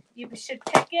 you should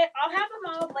pick it. I'll have them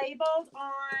all labeled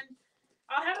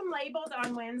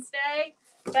on Wednesday,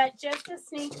 but just a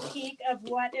sneak peek of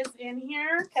what is in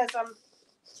here because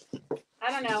I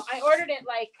don't know. I ordered it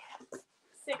like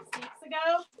 6 weeks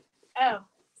ago. Oh,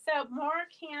 so more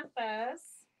canvas.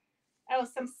 Oh,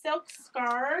 some silk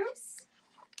scarves.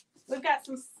 We've got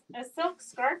a silk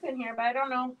scarf in here, but I don't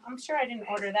know. I'm sure I didn't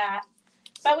order that.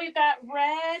 But we've got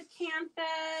red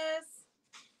canvas.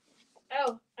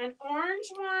 Oh, an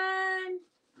orange one.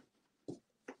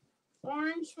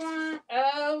 Orange one.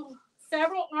 Oh,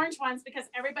 several orange ones because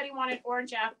everybody wanted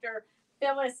orange after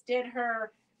Phyllis did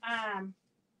her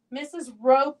Mrs.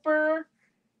 Roper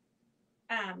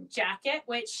jacket,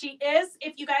 which she is.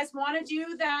 If you guys want to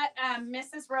do that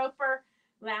Mrs. Roper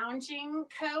lounging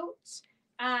coat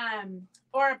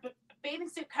or a bathing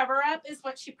suit cover up is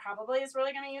what she probably is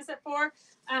really going to use it for.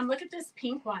 Look at this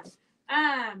pink one.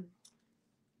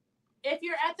 If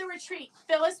you're at the retreat,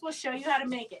 Phyllis will show you how to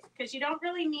make it because you don't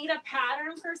really need a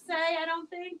pattern per se, I don't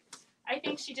think. I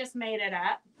think she just made it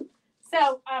up.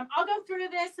 So I'll go through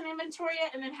this and inventory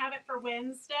it and then have it for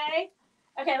Wednesday.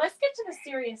 Okay, let's get to the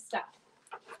serious stuff.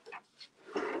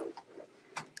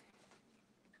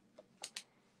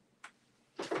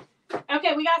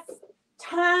 Okay, we got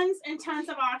tons and tons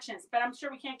of auctions, but I'm sure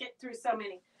we can't get through so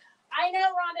many. I know,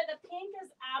 Rhonda, the pink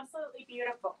is absolutely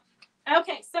beautiful.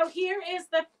 Okay, so here is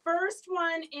the first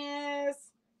one is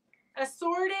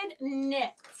assorted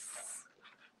knits.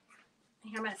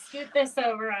 Here, I'm going to scoot this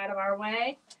over out of our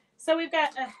way. So we've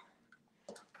got,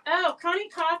 oh, Connie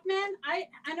Kaufman. I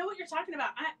know what you're talking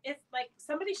about. It's like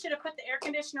somebody should have put the air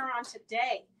conditioner on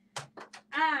today.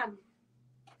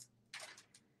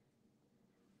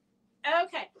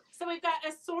 Okay, so we've got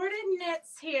assorted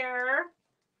knits here.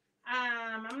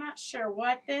 I'm not sure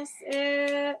what this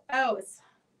is. Oh,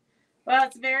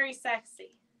 it's very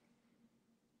sexy.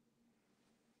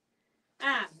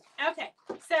 Okay,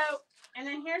 so, And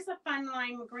then here's a fun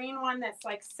lime green one that's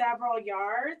like several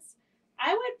yards.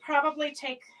 I would probably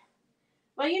take,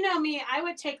 well, you know me, I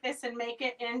would take this and make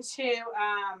it into,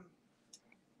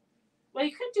 well,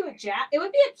 you could do a jacket. It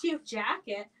would be a cute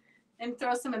jacket and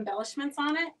throw some embellishments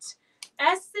on it.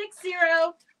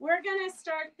 S60, we're going to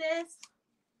start this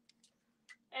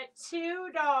at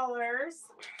 $2. $2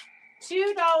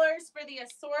 for the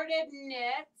assorted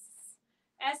knits.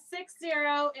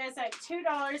 S60 is at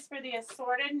 $2 for the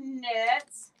assorted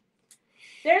knits.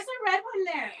 There's a red one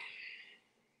there.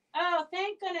 Oh,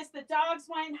 thank goodness the dogs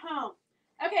went home.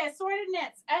 Okay, assorted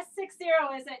knits.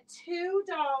 S60 is at $2.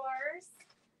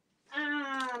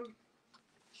 I'm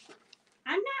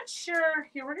not sure.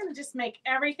 Here, we're going to just make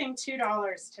everything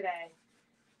 $2 today.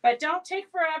 But don't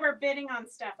take forever bidding on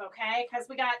stuff, okay? Because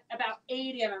we got about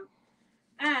 80 of them.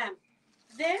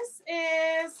 This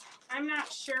is, I'm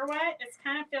not sure what. It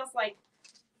kind of feels like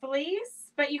fleece,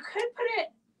 but you could put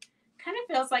it, kind of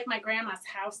feels like my grandma's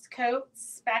house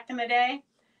coats back in the day.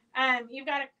 You've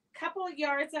got a couple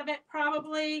yards of it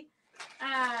probably.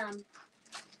 And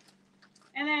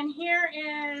then here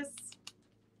is,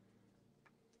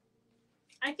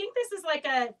 I think this is like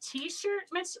a t-shirt.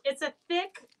 It's a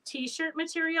thick t-shirt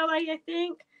material, I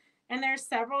think. And there's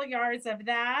several yards of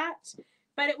that.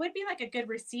 But it would be like a good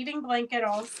receiving blanket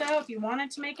also if you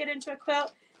wanted to make it into a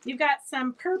quilt. You've got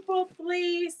some purple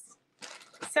fleece,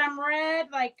 some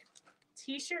red like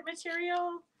t-shirt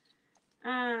material.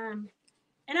 And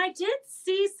I did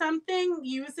see something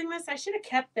using this. I should have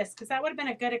kept this because that would have been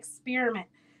a good experiment.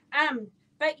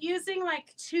 But using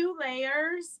like 2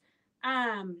 layers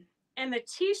and the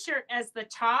t-shirt as the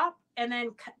top, and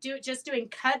then just doing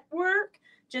cut work,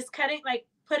 just cutting, like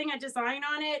putting a design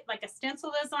on it, like a stencil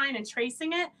design, and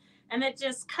tracing it, and then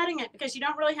just cutting it, because you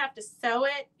don't really have to sew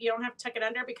it. You don't have to tuck it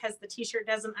under because the t-shirt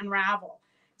doesn't unravel.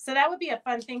 So that would be a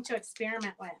fun thing to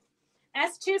experiment with.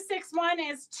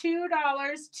 S261 is $2.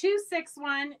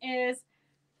 261 is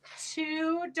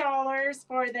 $2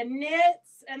 for the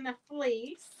knits and the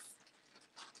fleece.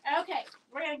 Okay,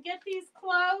 we're going to get these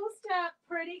closed up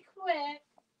pretty quick.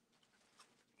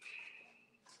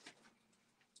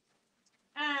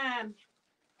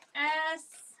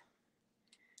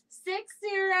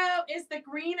 S60 is the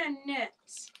green and knit.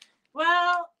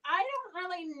 Well, I don't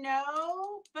really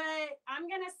know, but I'm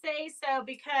going to say so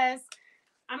because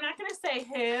I'm not going to say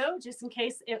who, just in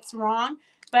case it's wrong,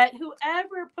 but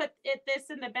whoever put this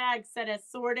in the bag said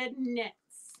assorted knits.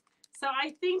 So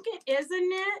I think it is a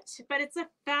knit, but it's a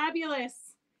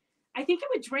fabulous, I think it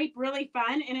would drape really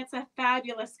fun, and it's a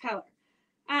fabulous color.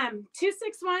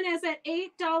 261 is at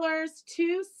 $8.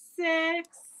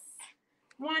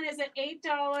 261 is at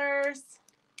 $8.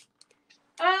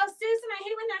 Oh, Susan, I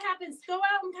hate when that happens. Go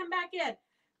out and come back in.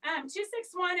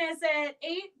 261 is at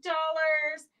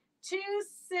 $8.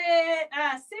 60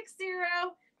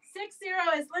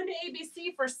 is Linda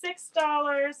ABC for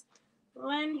 $6.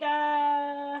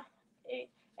 Linda,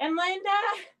 and Linda,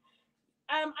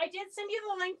 I did send you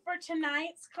the link for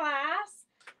tonight's class,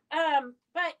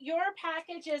 but your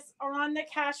package is on the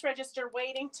cash register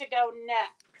waiting to go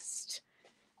next.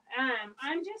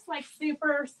 I'm just like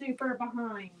super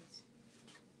behind.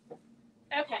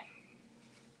 Okay.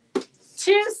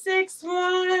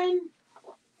 261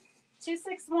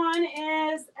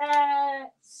 is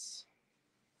at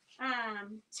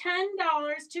 $10.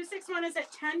 261 is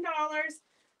at $10.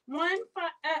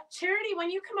 Charity, when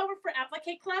you come over for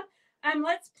Applique Club,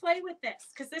 let's play with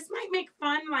this, because this might make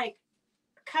fun like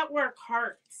cut work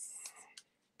hearts.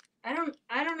 I don't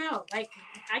know. Like,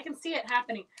 I can see it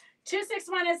happening.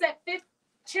 261 is at 50.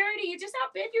 Charity, you just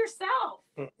outbid yourself.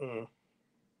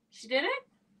 She didn't?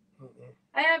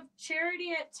 I have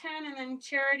Charity at 10 and then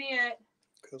Charity at,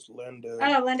 because Linda.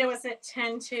 Oh, Linda was at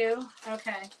 10 too.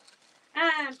 Okay.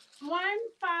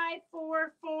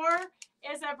 1544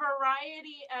 is a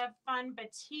variety of fun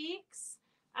batiks.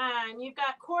 You've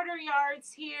got quarter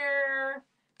yards here,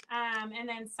 and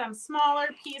then some smaller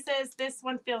pieces. This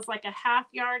one feels like a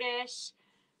half yardish.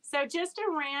 So just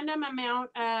a random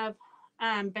amount of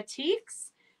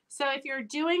batiks. So if you're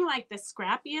doing like the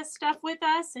scrappiest stuff with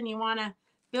us and you want to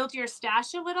build your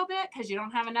stash a little bit because you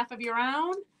don't have enough of your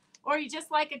own, or you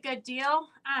just like a good deal,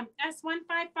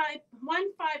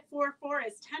 S1544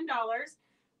 is $10.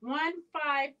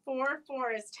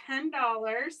 1544 is $10.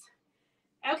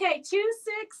 Okay,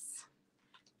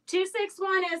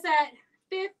 261 is at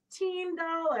 $15.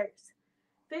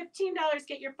 $15.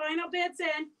 Get your final bids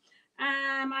in.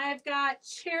 I've got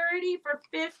Charity for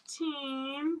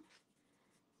 15.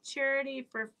 Charity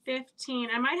for 15.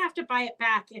 I might have to buy it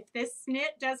back if this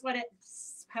knit does what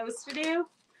it's supposed to do.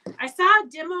 I saw a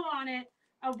demo on it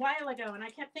a while ago, and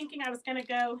I kept thinking I was going to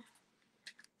go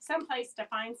someplace to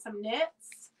find some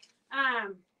knits,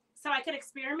 so I could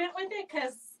experiment with it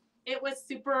because it was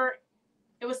super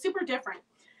different.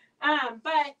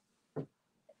 But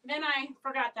then I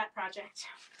forgot that project.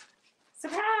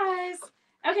 Surprise!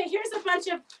 Okay, here's a bunch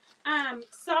of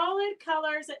solid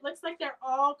colors. It looks like they're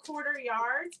all quarter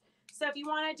yards. So if you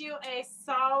want to do a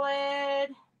solid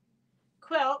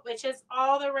quilt, which is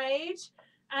all the rage,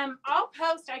 I'll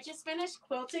post. I just finished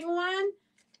quilting one,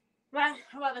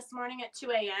 well, this morning at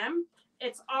 2 a.m.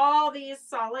 It's all these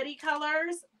solidy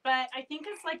colors, but I think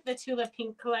it's like the Tulip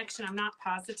Pink collection. I'm not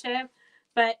positive,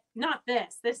 but not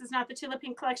this. This is not the Tulip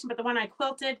Pink collection, but the one I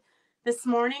quilted this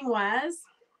morning was.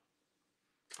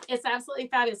 It's absolutely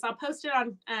fabulous. I'll post it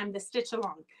on the Stitch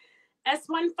Along.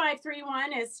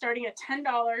 S1531 is starting at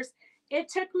 $10. It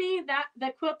took me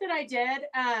the quilt that I did.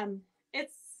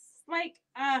 It's like,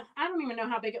 I don't even know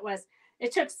how big it was.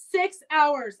 It took 6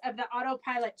 hours of the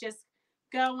autopilot just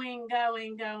going.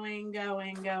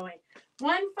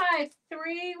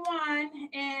 1531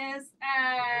 is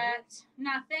at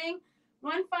nothing.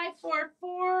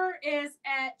 1544 is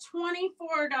at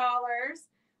 $24.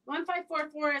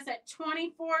 1544 is at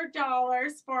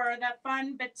 $24 for the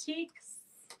fun batiks.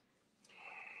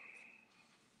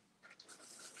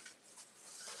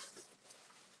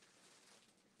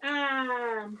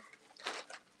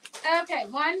 Okay,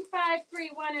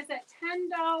 1531 is at $10.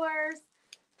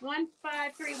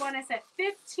 1531 is at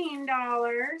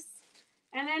 $15.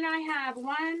 And then I have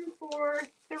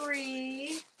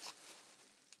 143.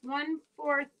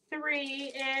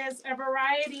 143 is a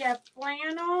variety of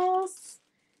flannels.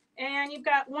 And you've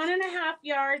got 1.5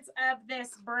 yards of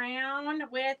this brown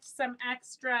with some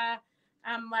extra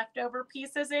leftover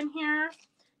pieces in here.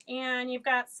 And you've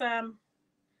got some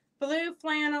blue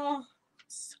flannel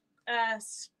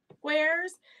squares.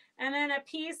 And then a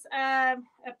piece of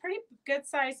a pretty good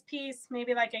sized piece,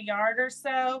 maybe like a yard or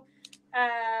so,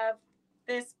 of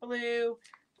this blue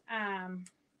and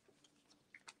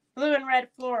red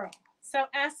floral. So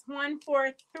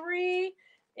S143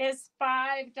 is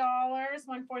 $5.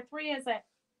 143 is at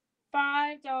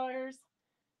 $5.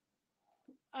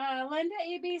 Linda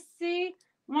ABC,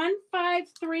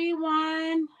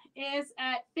 1531 is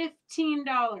at $15.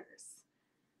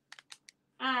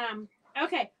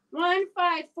 Okay,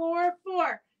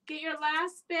 1544. Get your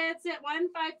last bids at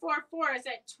 1544 is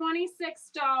at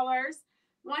 $26.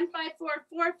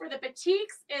 1544 for the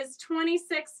batiks is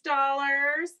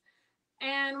 $26.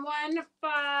 And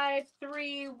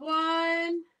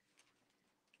 1531.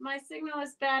 My signal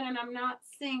is bad and I'm not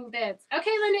seeing bids.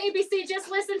 Okay, Linda ABC, just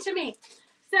listen to me.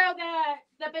 So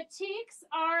the batiks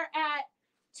are at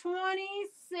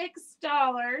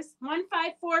 $26.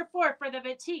 1544 for the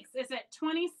batiks is at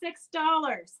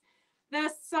 $26.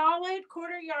 The solid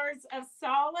quarter yards of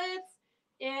solids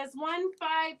is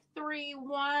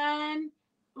 1531.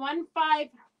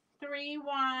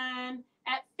 1531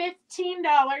 at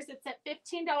 $15. It's at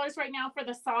 $15 right now for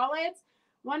the solids.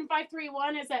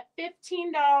 1531 is at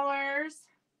 $15.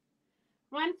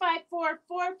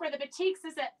 1544 for the batiks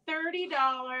is at $30.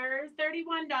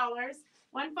 $31.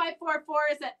 1544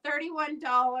 is at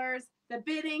 $31. The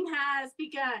bidding has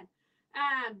begun.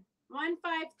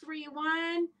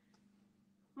 1531.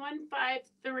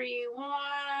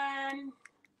 1531.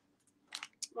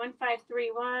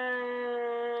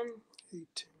 1531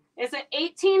 is at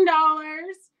 $18.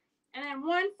 And then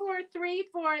 143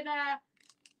 for the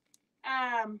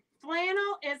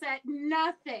flannel is at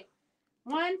nothing.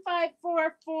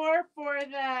 1544 for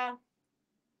the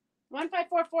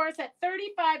 1544 is at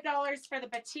 $35 for the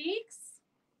batiks.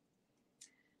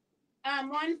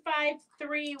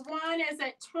 1531 is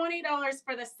at $20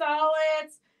 for the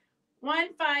solids.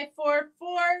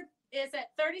 1544 is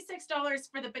at $36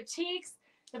 for the batiks.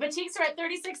 The batiks are at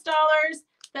 $36.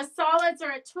 The solids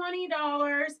are at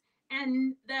 $20.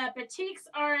 And the batiks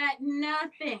are at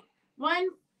nothing.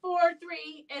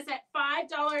 143 is at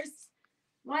 $5.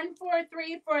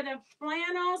 143 for the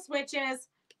flannels, which is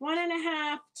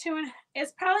 1.5, 2,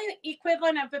 is probably the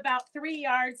equivalent of about 3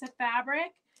 yards of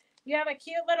fabric. You have a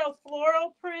cute little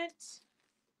floral print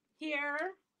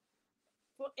here.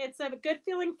 It's a good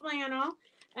feeling flannel.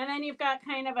 And then you've got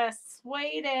kind of a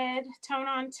suede tone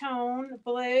on tone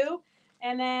blue.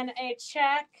 And then a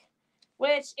check,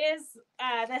 which is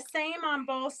the same on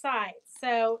both sides.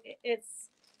 So it's,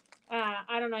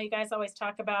 I don't know, you guys always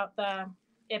talk about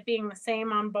it being the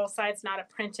same on both sides, not a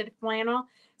printed flannel.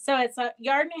 So it's 1.5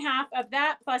 yards of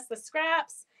that plus the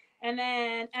scraps. And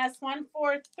then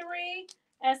S143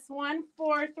 is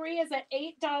at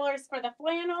 $8 for the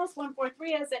flannels.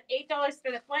 143 is at $8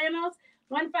 for the flannels.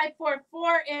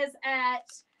 1544 is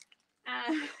at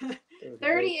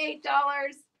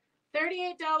 $38.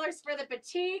 $38 for the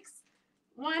batiks.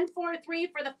 143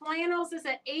 for the flannels is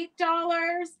at $8.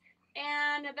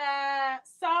 And the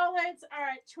solids are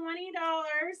at $20.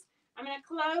 I'm going to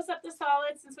close up the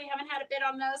solids since we haven't had a bid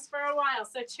on those for a while.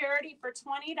 So charity for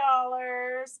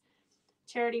 $20.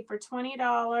 Charity for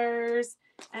 $20.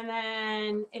 And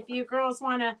then if you girls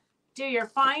want to do your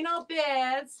final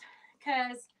bids,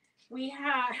 because we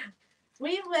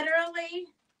literally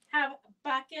have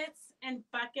buckets and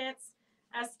buckets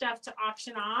of stuff to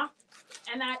auction off,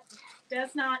 and that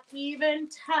does not even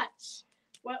touch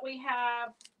what we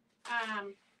have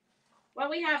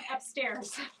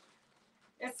upstairs.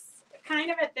 It's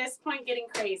kind of at this point getting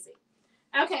crazy.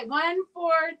 Okay,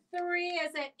 143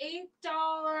 is at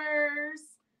 $8.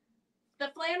 The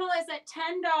flannel is at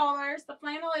 $10. The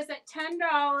flannel is at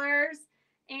 $10.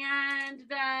 And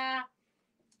the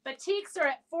batiks are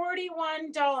at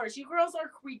 $41. You girls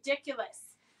are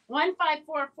ridiculous.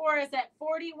 1544 is at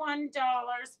 $41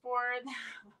 for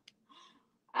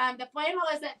the flannel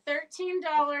is at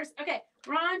 $13. Okay,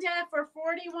 Rhonda for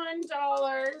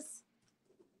 $41.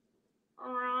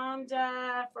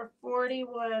 Rhonda for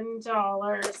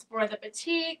 $41 for the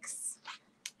batiks.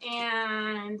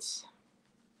 And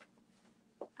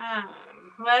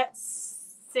let's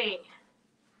see.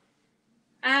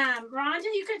 Rhonda,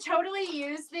 you could totally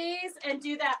use these and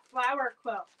do that flower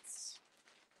quilt.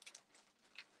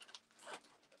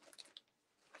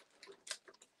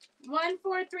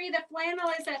 143, the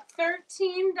flannel is at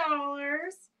 $13.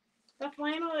 The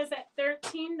flannel is at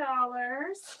 $13.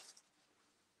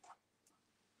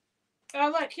 Oh,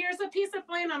 look, here's a piece of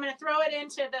flannel. I'm going to throw it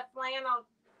into the flannel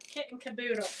kit and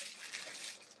caboodle.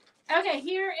 Okay,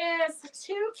 here is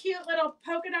two cute little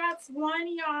polka dots,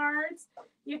 1 yard.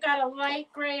 You've got a light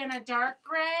gray and a dark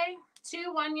gray.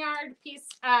 2 1 yard piece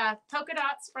polka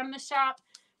dots from the shop.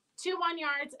 2 1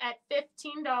 yards at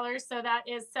 $15. So that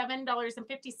is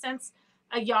 $7.50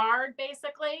 a yard,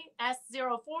 basically.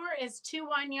 S04 is 2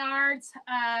 1 yards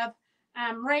of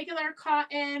regular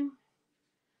cotton.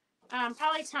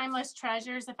 Probably Timeless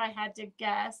Treasures if I had to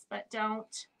guess, but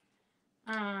don't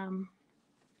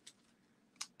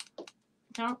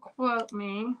quote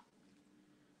me.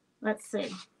 Let's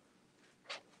see.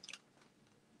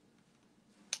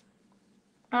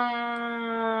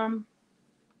 Moda.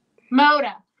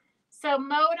 So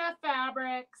Moda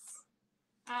Fabrics.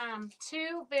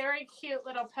 2 very cute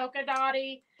little polka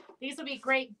dotty. These will be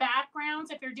great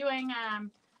backgrounds if you're doing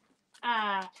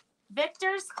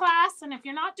Victor's class. And if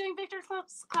you're not doing Victor's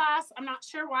class, I'm not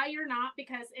sure why you're not,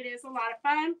 because it is a lot of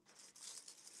fun.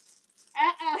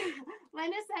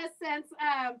 Linda says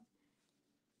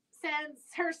since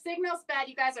her signal's bad,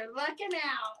 you guys are looking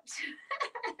out.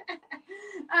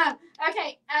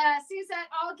 Okay, Suzette,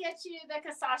 I'll get you the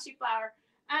Kasashi flower.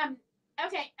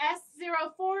 Okay,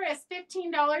 S04 is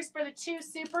 $15 for the 2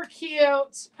 super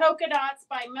cute polka dots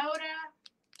by Moda.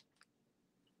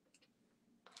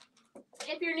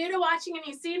 If you're new to watching and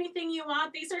you see anything you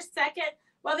want, these are second.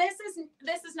 Well, this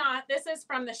is not. This is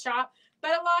from the shop.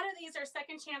 But a lot of these are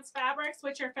second chance fabrics,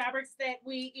 which are fabrics that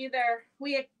we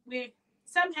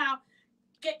somehow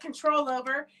get control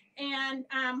over, and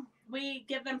we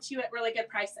give them to you at really good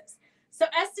prices. So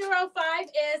S05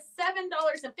 is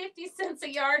 $7.50 a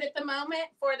yard at the moment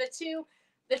for the two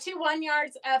 1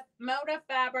 yards of Moda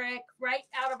fabric right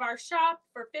out of our shop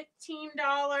for $15.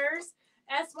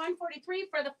 S143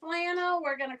 for the flannel.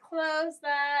 We're going to close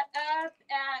that up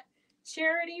at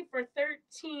charity for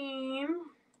 $13.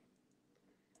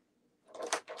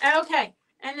 Okay,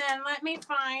 and then let me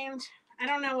find, I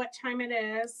don't know what time it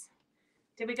is.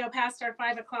 Did we go past our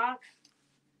 5 o'clock?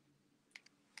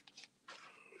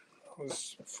 It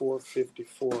was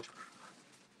 4:54.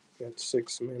 Got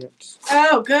 6 minutes.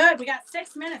 Oh, good. We got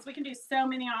 6 minutes. We can do so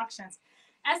many auctions.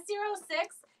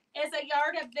 S06 is a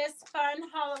yard of this fun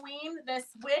Halloween.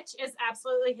 This witch is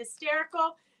absolutely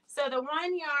hysterical. So the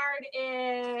 1 yard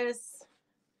is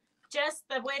just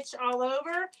the witch all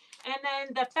over. And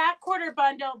then the fat quarter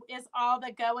bundle is all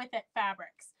the go with it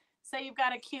fabrics. So you've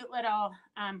got a cute little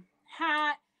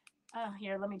hat. Oh,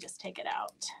 here, let me just take it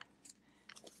out.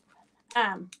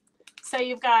 So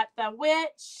you've got the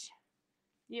witch.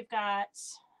 You've got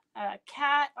a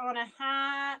cat on a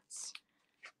hat.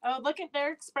 Oh, look at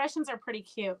their expressions are pretty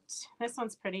cute. This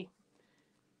one's pretty.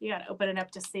 You got to open it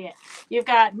up to see it. You've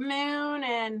got moon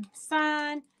and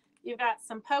sun. You've got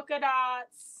some polka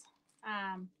dots.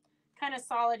 Kind of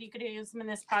solid. You could use them in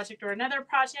this project or another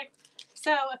project.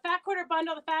 So a fat quarter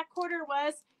bundle. The fat quarter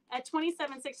was at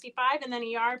 $27.65, and then a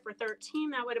yard for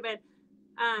 $13. That would have been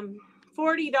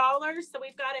 $40. So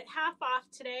we've got it half off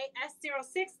today.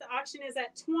 S06, the auction is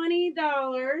at $20.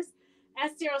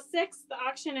 S06, the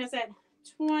auction is at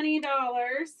 $20.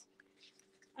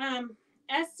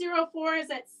 S04 is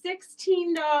at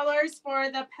 $16 for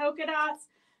the polka dots.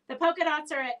 The polka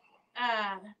dots are at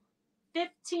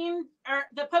 15, or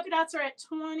the polka dots are at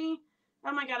 20.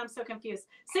 Oh my God, I'm so confused.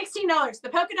 $16. The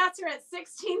polka dots are at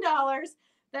 $16.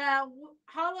 The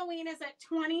Halloween is at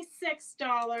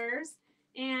 $26.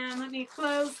 And let me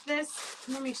close this.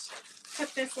 Let me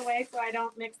put this away so I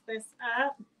don't mix this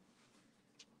up.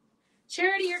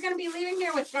 Charity, you're going to be leaving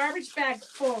here with garbage bag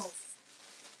fulls.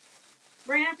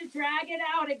 We're going to have to drag it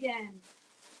out again.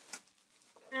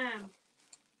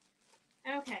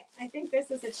 Okay, I think this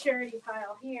is a charity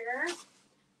pile here.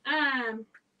 And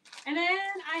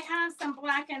then I have some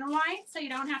black and white, so you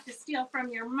don't have to steal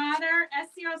from your mother.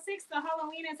 S06, the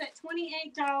Halloween is at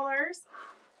 $28.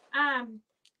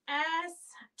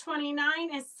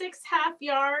 S29 is 6 half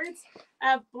yards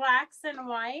of blacks and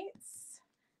whites.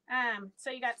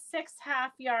 So you got 6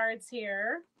 half yards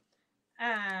here.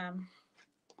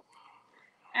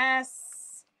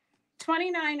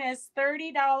 S29 is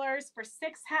 $30 for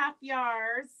 6 half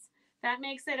yards. That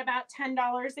makes it about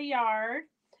 $10 a yard.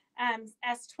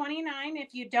 S29,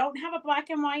 if you don't have a black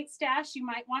and white stash, you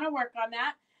might want to work on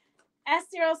that.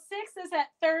 S06 is at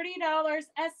 $30.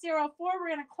 S04, we're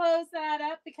going to close that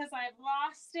up because I've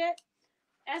lost it.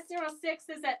 S06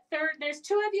 is at $30. There's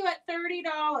 2 of you at $30.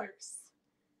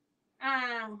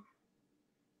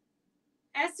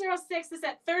 S06 is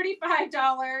at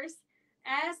 $35.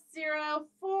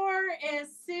 S04 is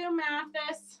Sue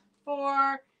Mathis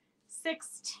for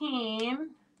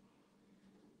 $16.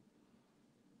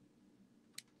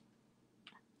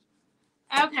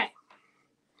 Okay.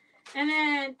 And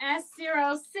then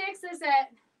S06 is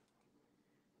at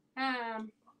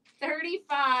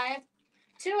 35.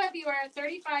 2 of you are at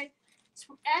 35.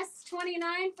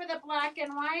 S29 for the black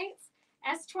and whites.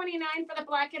 S29 for the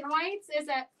black and whites is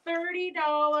at $30.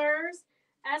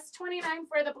 S29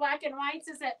 for the black and whites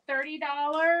is at $30.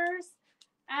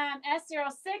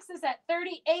 S06 is at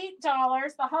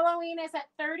 $38. The Halloween is at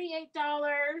 $38.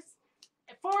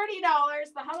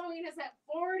 $40. The Halloween is at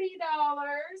 $40.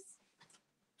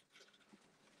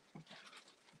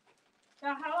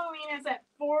 The Halloween is at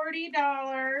 $40.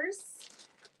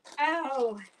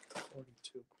 Oh.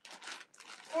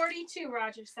 42,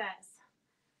 Roger says.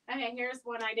 Okay, here's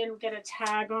one I didn't get a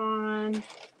tag on.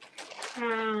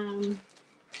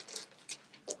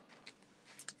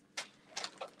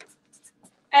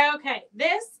 Okay,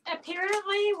 this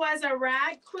apparently was a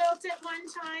rag quilt at one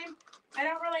time. I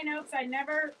don't really know because I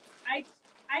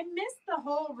missed the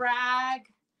whole rag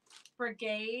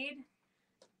brigade.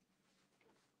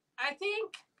 I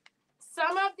think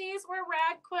some of these were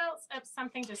rag quilts.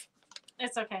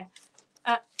 It's okay.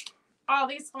 All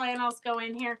these flannels go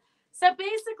in here. So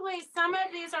basically, some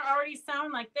of these are already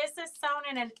sewn. Like this is sewn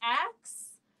in an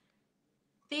X.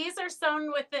 These are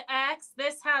sewn with the X.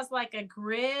 This has like a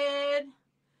grid.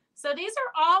 So these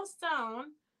are all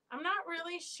sewn. I'm not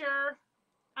really sure.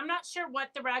 I'm not sure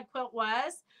what the rag quilt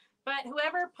was, but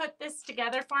whoever put this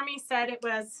together for me said it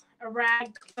was a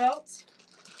rag quilt.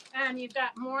 You've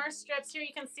got more strips here.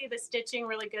 You can see the stitching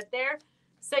really good there.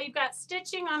 So you've got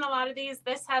stitching on a lot of these.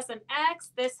 This has an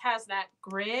X. This has that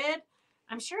grid.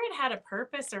 I'm sure it had a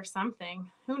purpose or something.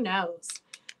 Who knows?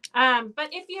 But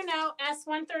if you know,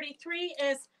 S133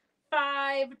 is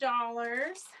 $5.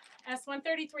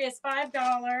 S133 is $5.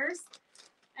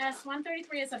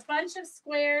 S133 is a bunch of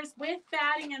squares with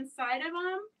batting inside of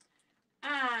them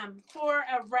for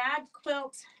a rag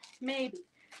quilt, maybe.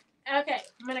 Okay,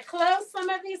 I'm going to close some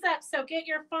of these up. So get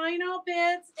your final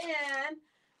bids in.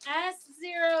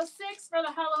 S06 for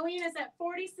the Halloween is at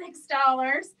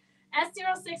 $46.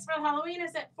 S06 for the Halloween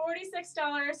is at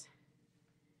 $46.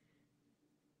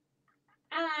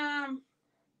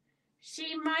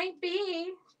 She might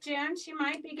be, June, she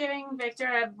might be giving Victor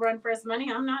a run for his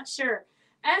money. I'm not sure.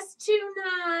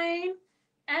 S29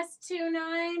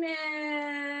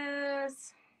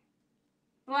 is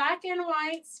black and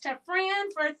whites to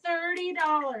Fran for $30.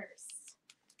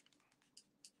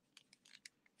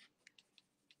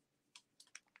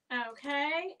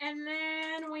 Okay, and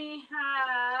then we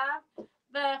have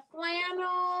the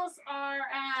flannels are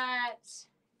at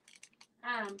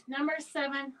number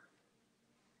 7.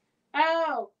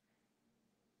 Oh,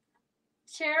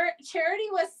 Charity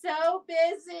was so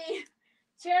busy.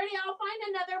 Charity, I'll find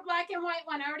another black and white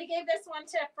one. I already gave this one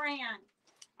to Fran.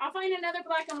 I'll find another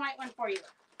black and white one for you.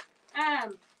 I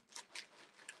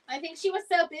think she was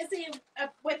so busy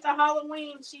with the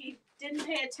Halloween, she didn't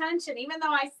pay attention, even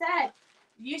though I said,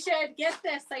 you should get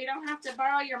this so you don't have to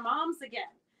borrow your mom's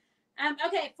again.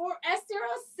 Okay, for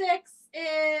S06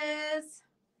 is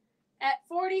at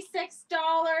 $46.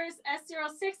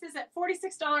 S06 is at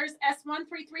 $46.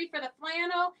 S133 for the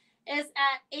flannel is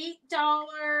at $8.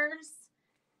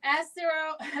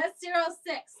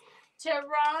 S06 to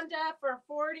Rhonda for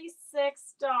 $46.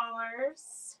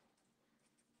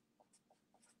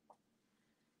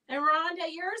 And Rhonda,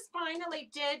 yours finally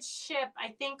did ship,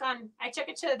 I think I took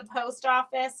it to the post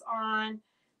office on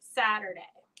Saturday.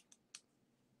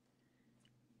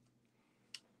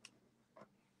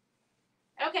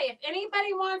 Okay, if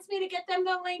anybody wants me to get them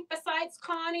the link besides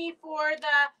Connie for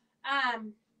the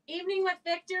Evening with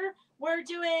Victor, we're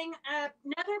doing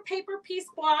another paper piece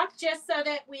block just so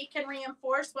that we can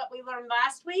reinforce what we learned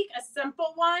last week, a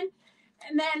simple one.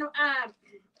 And then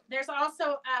there's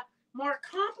also a more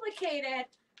complicated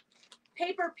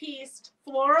paper pieced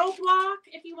floral block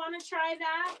if you want to try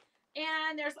that.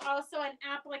 And there's also an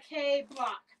applique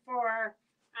block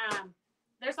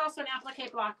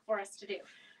for us to do.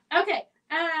 Okay,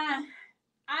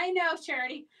 I know,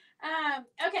 Charity.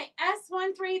 Okay,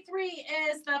 S133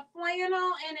 is the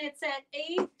flannel and it's at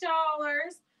 $8.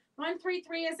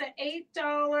 133 is at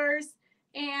 $8.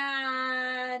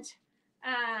 And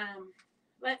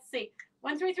let's see.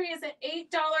 133 is at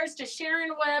 $8 to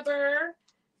Sharon Weber.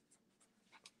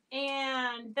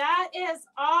 And that is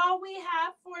all we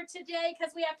have for today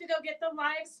because we have to go get the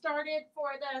live started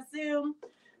for the Zoom.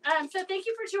 So thank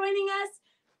you for joining us,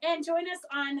 and join us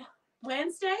on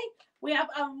Wednesday. We have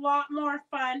a lot more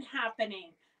fun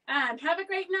happening. Have a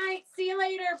great night. See you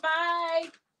later. Bye.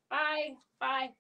 Bye. Bye.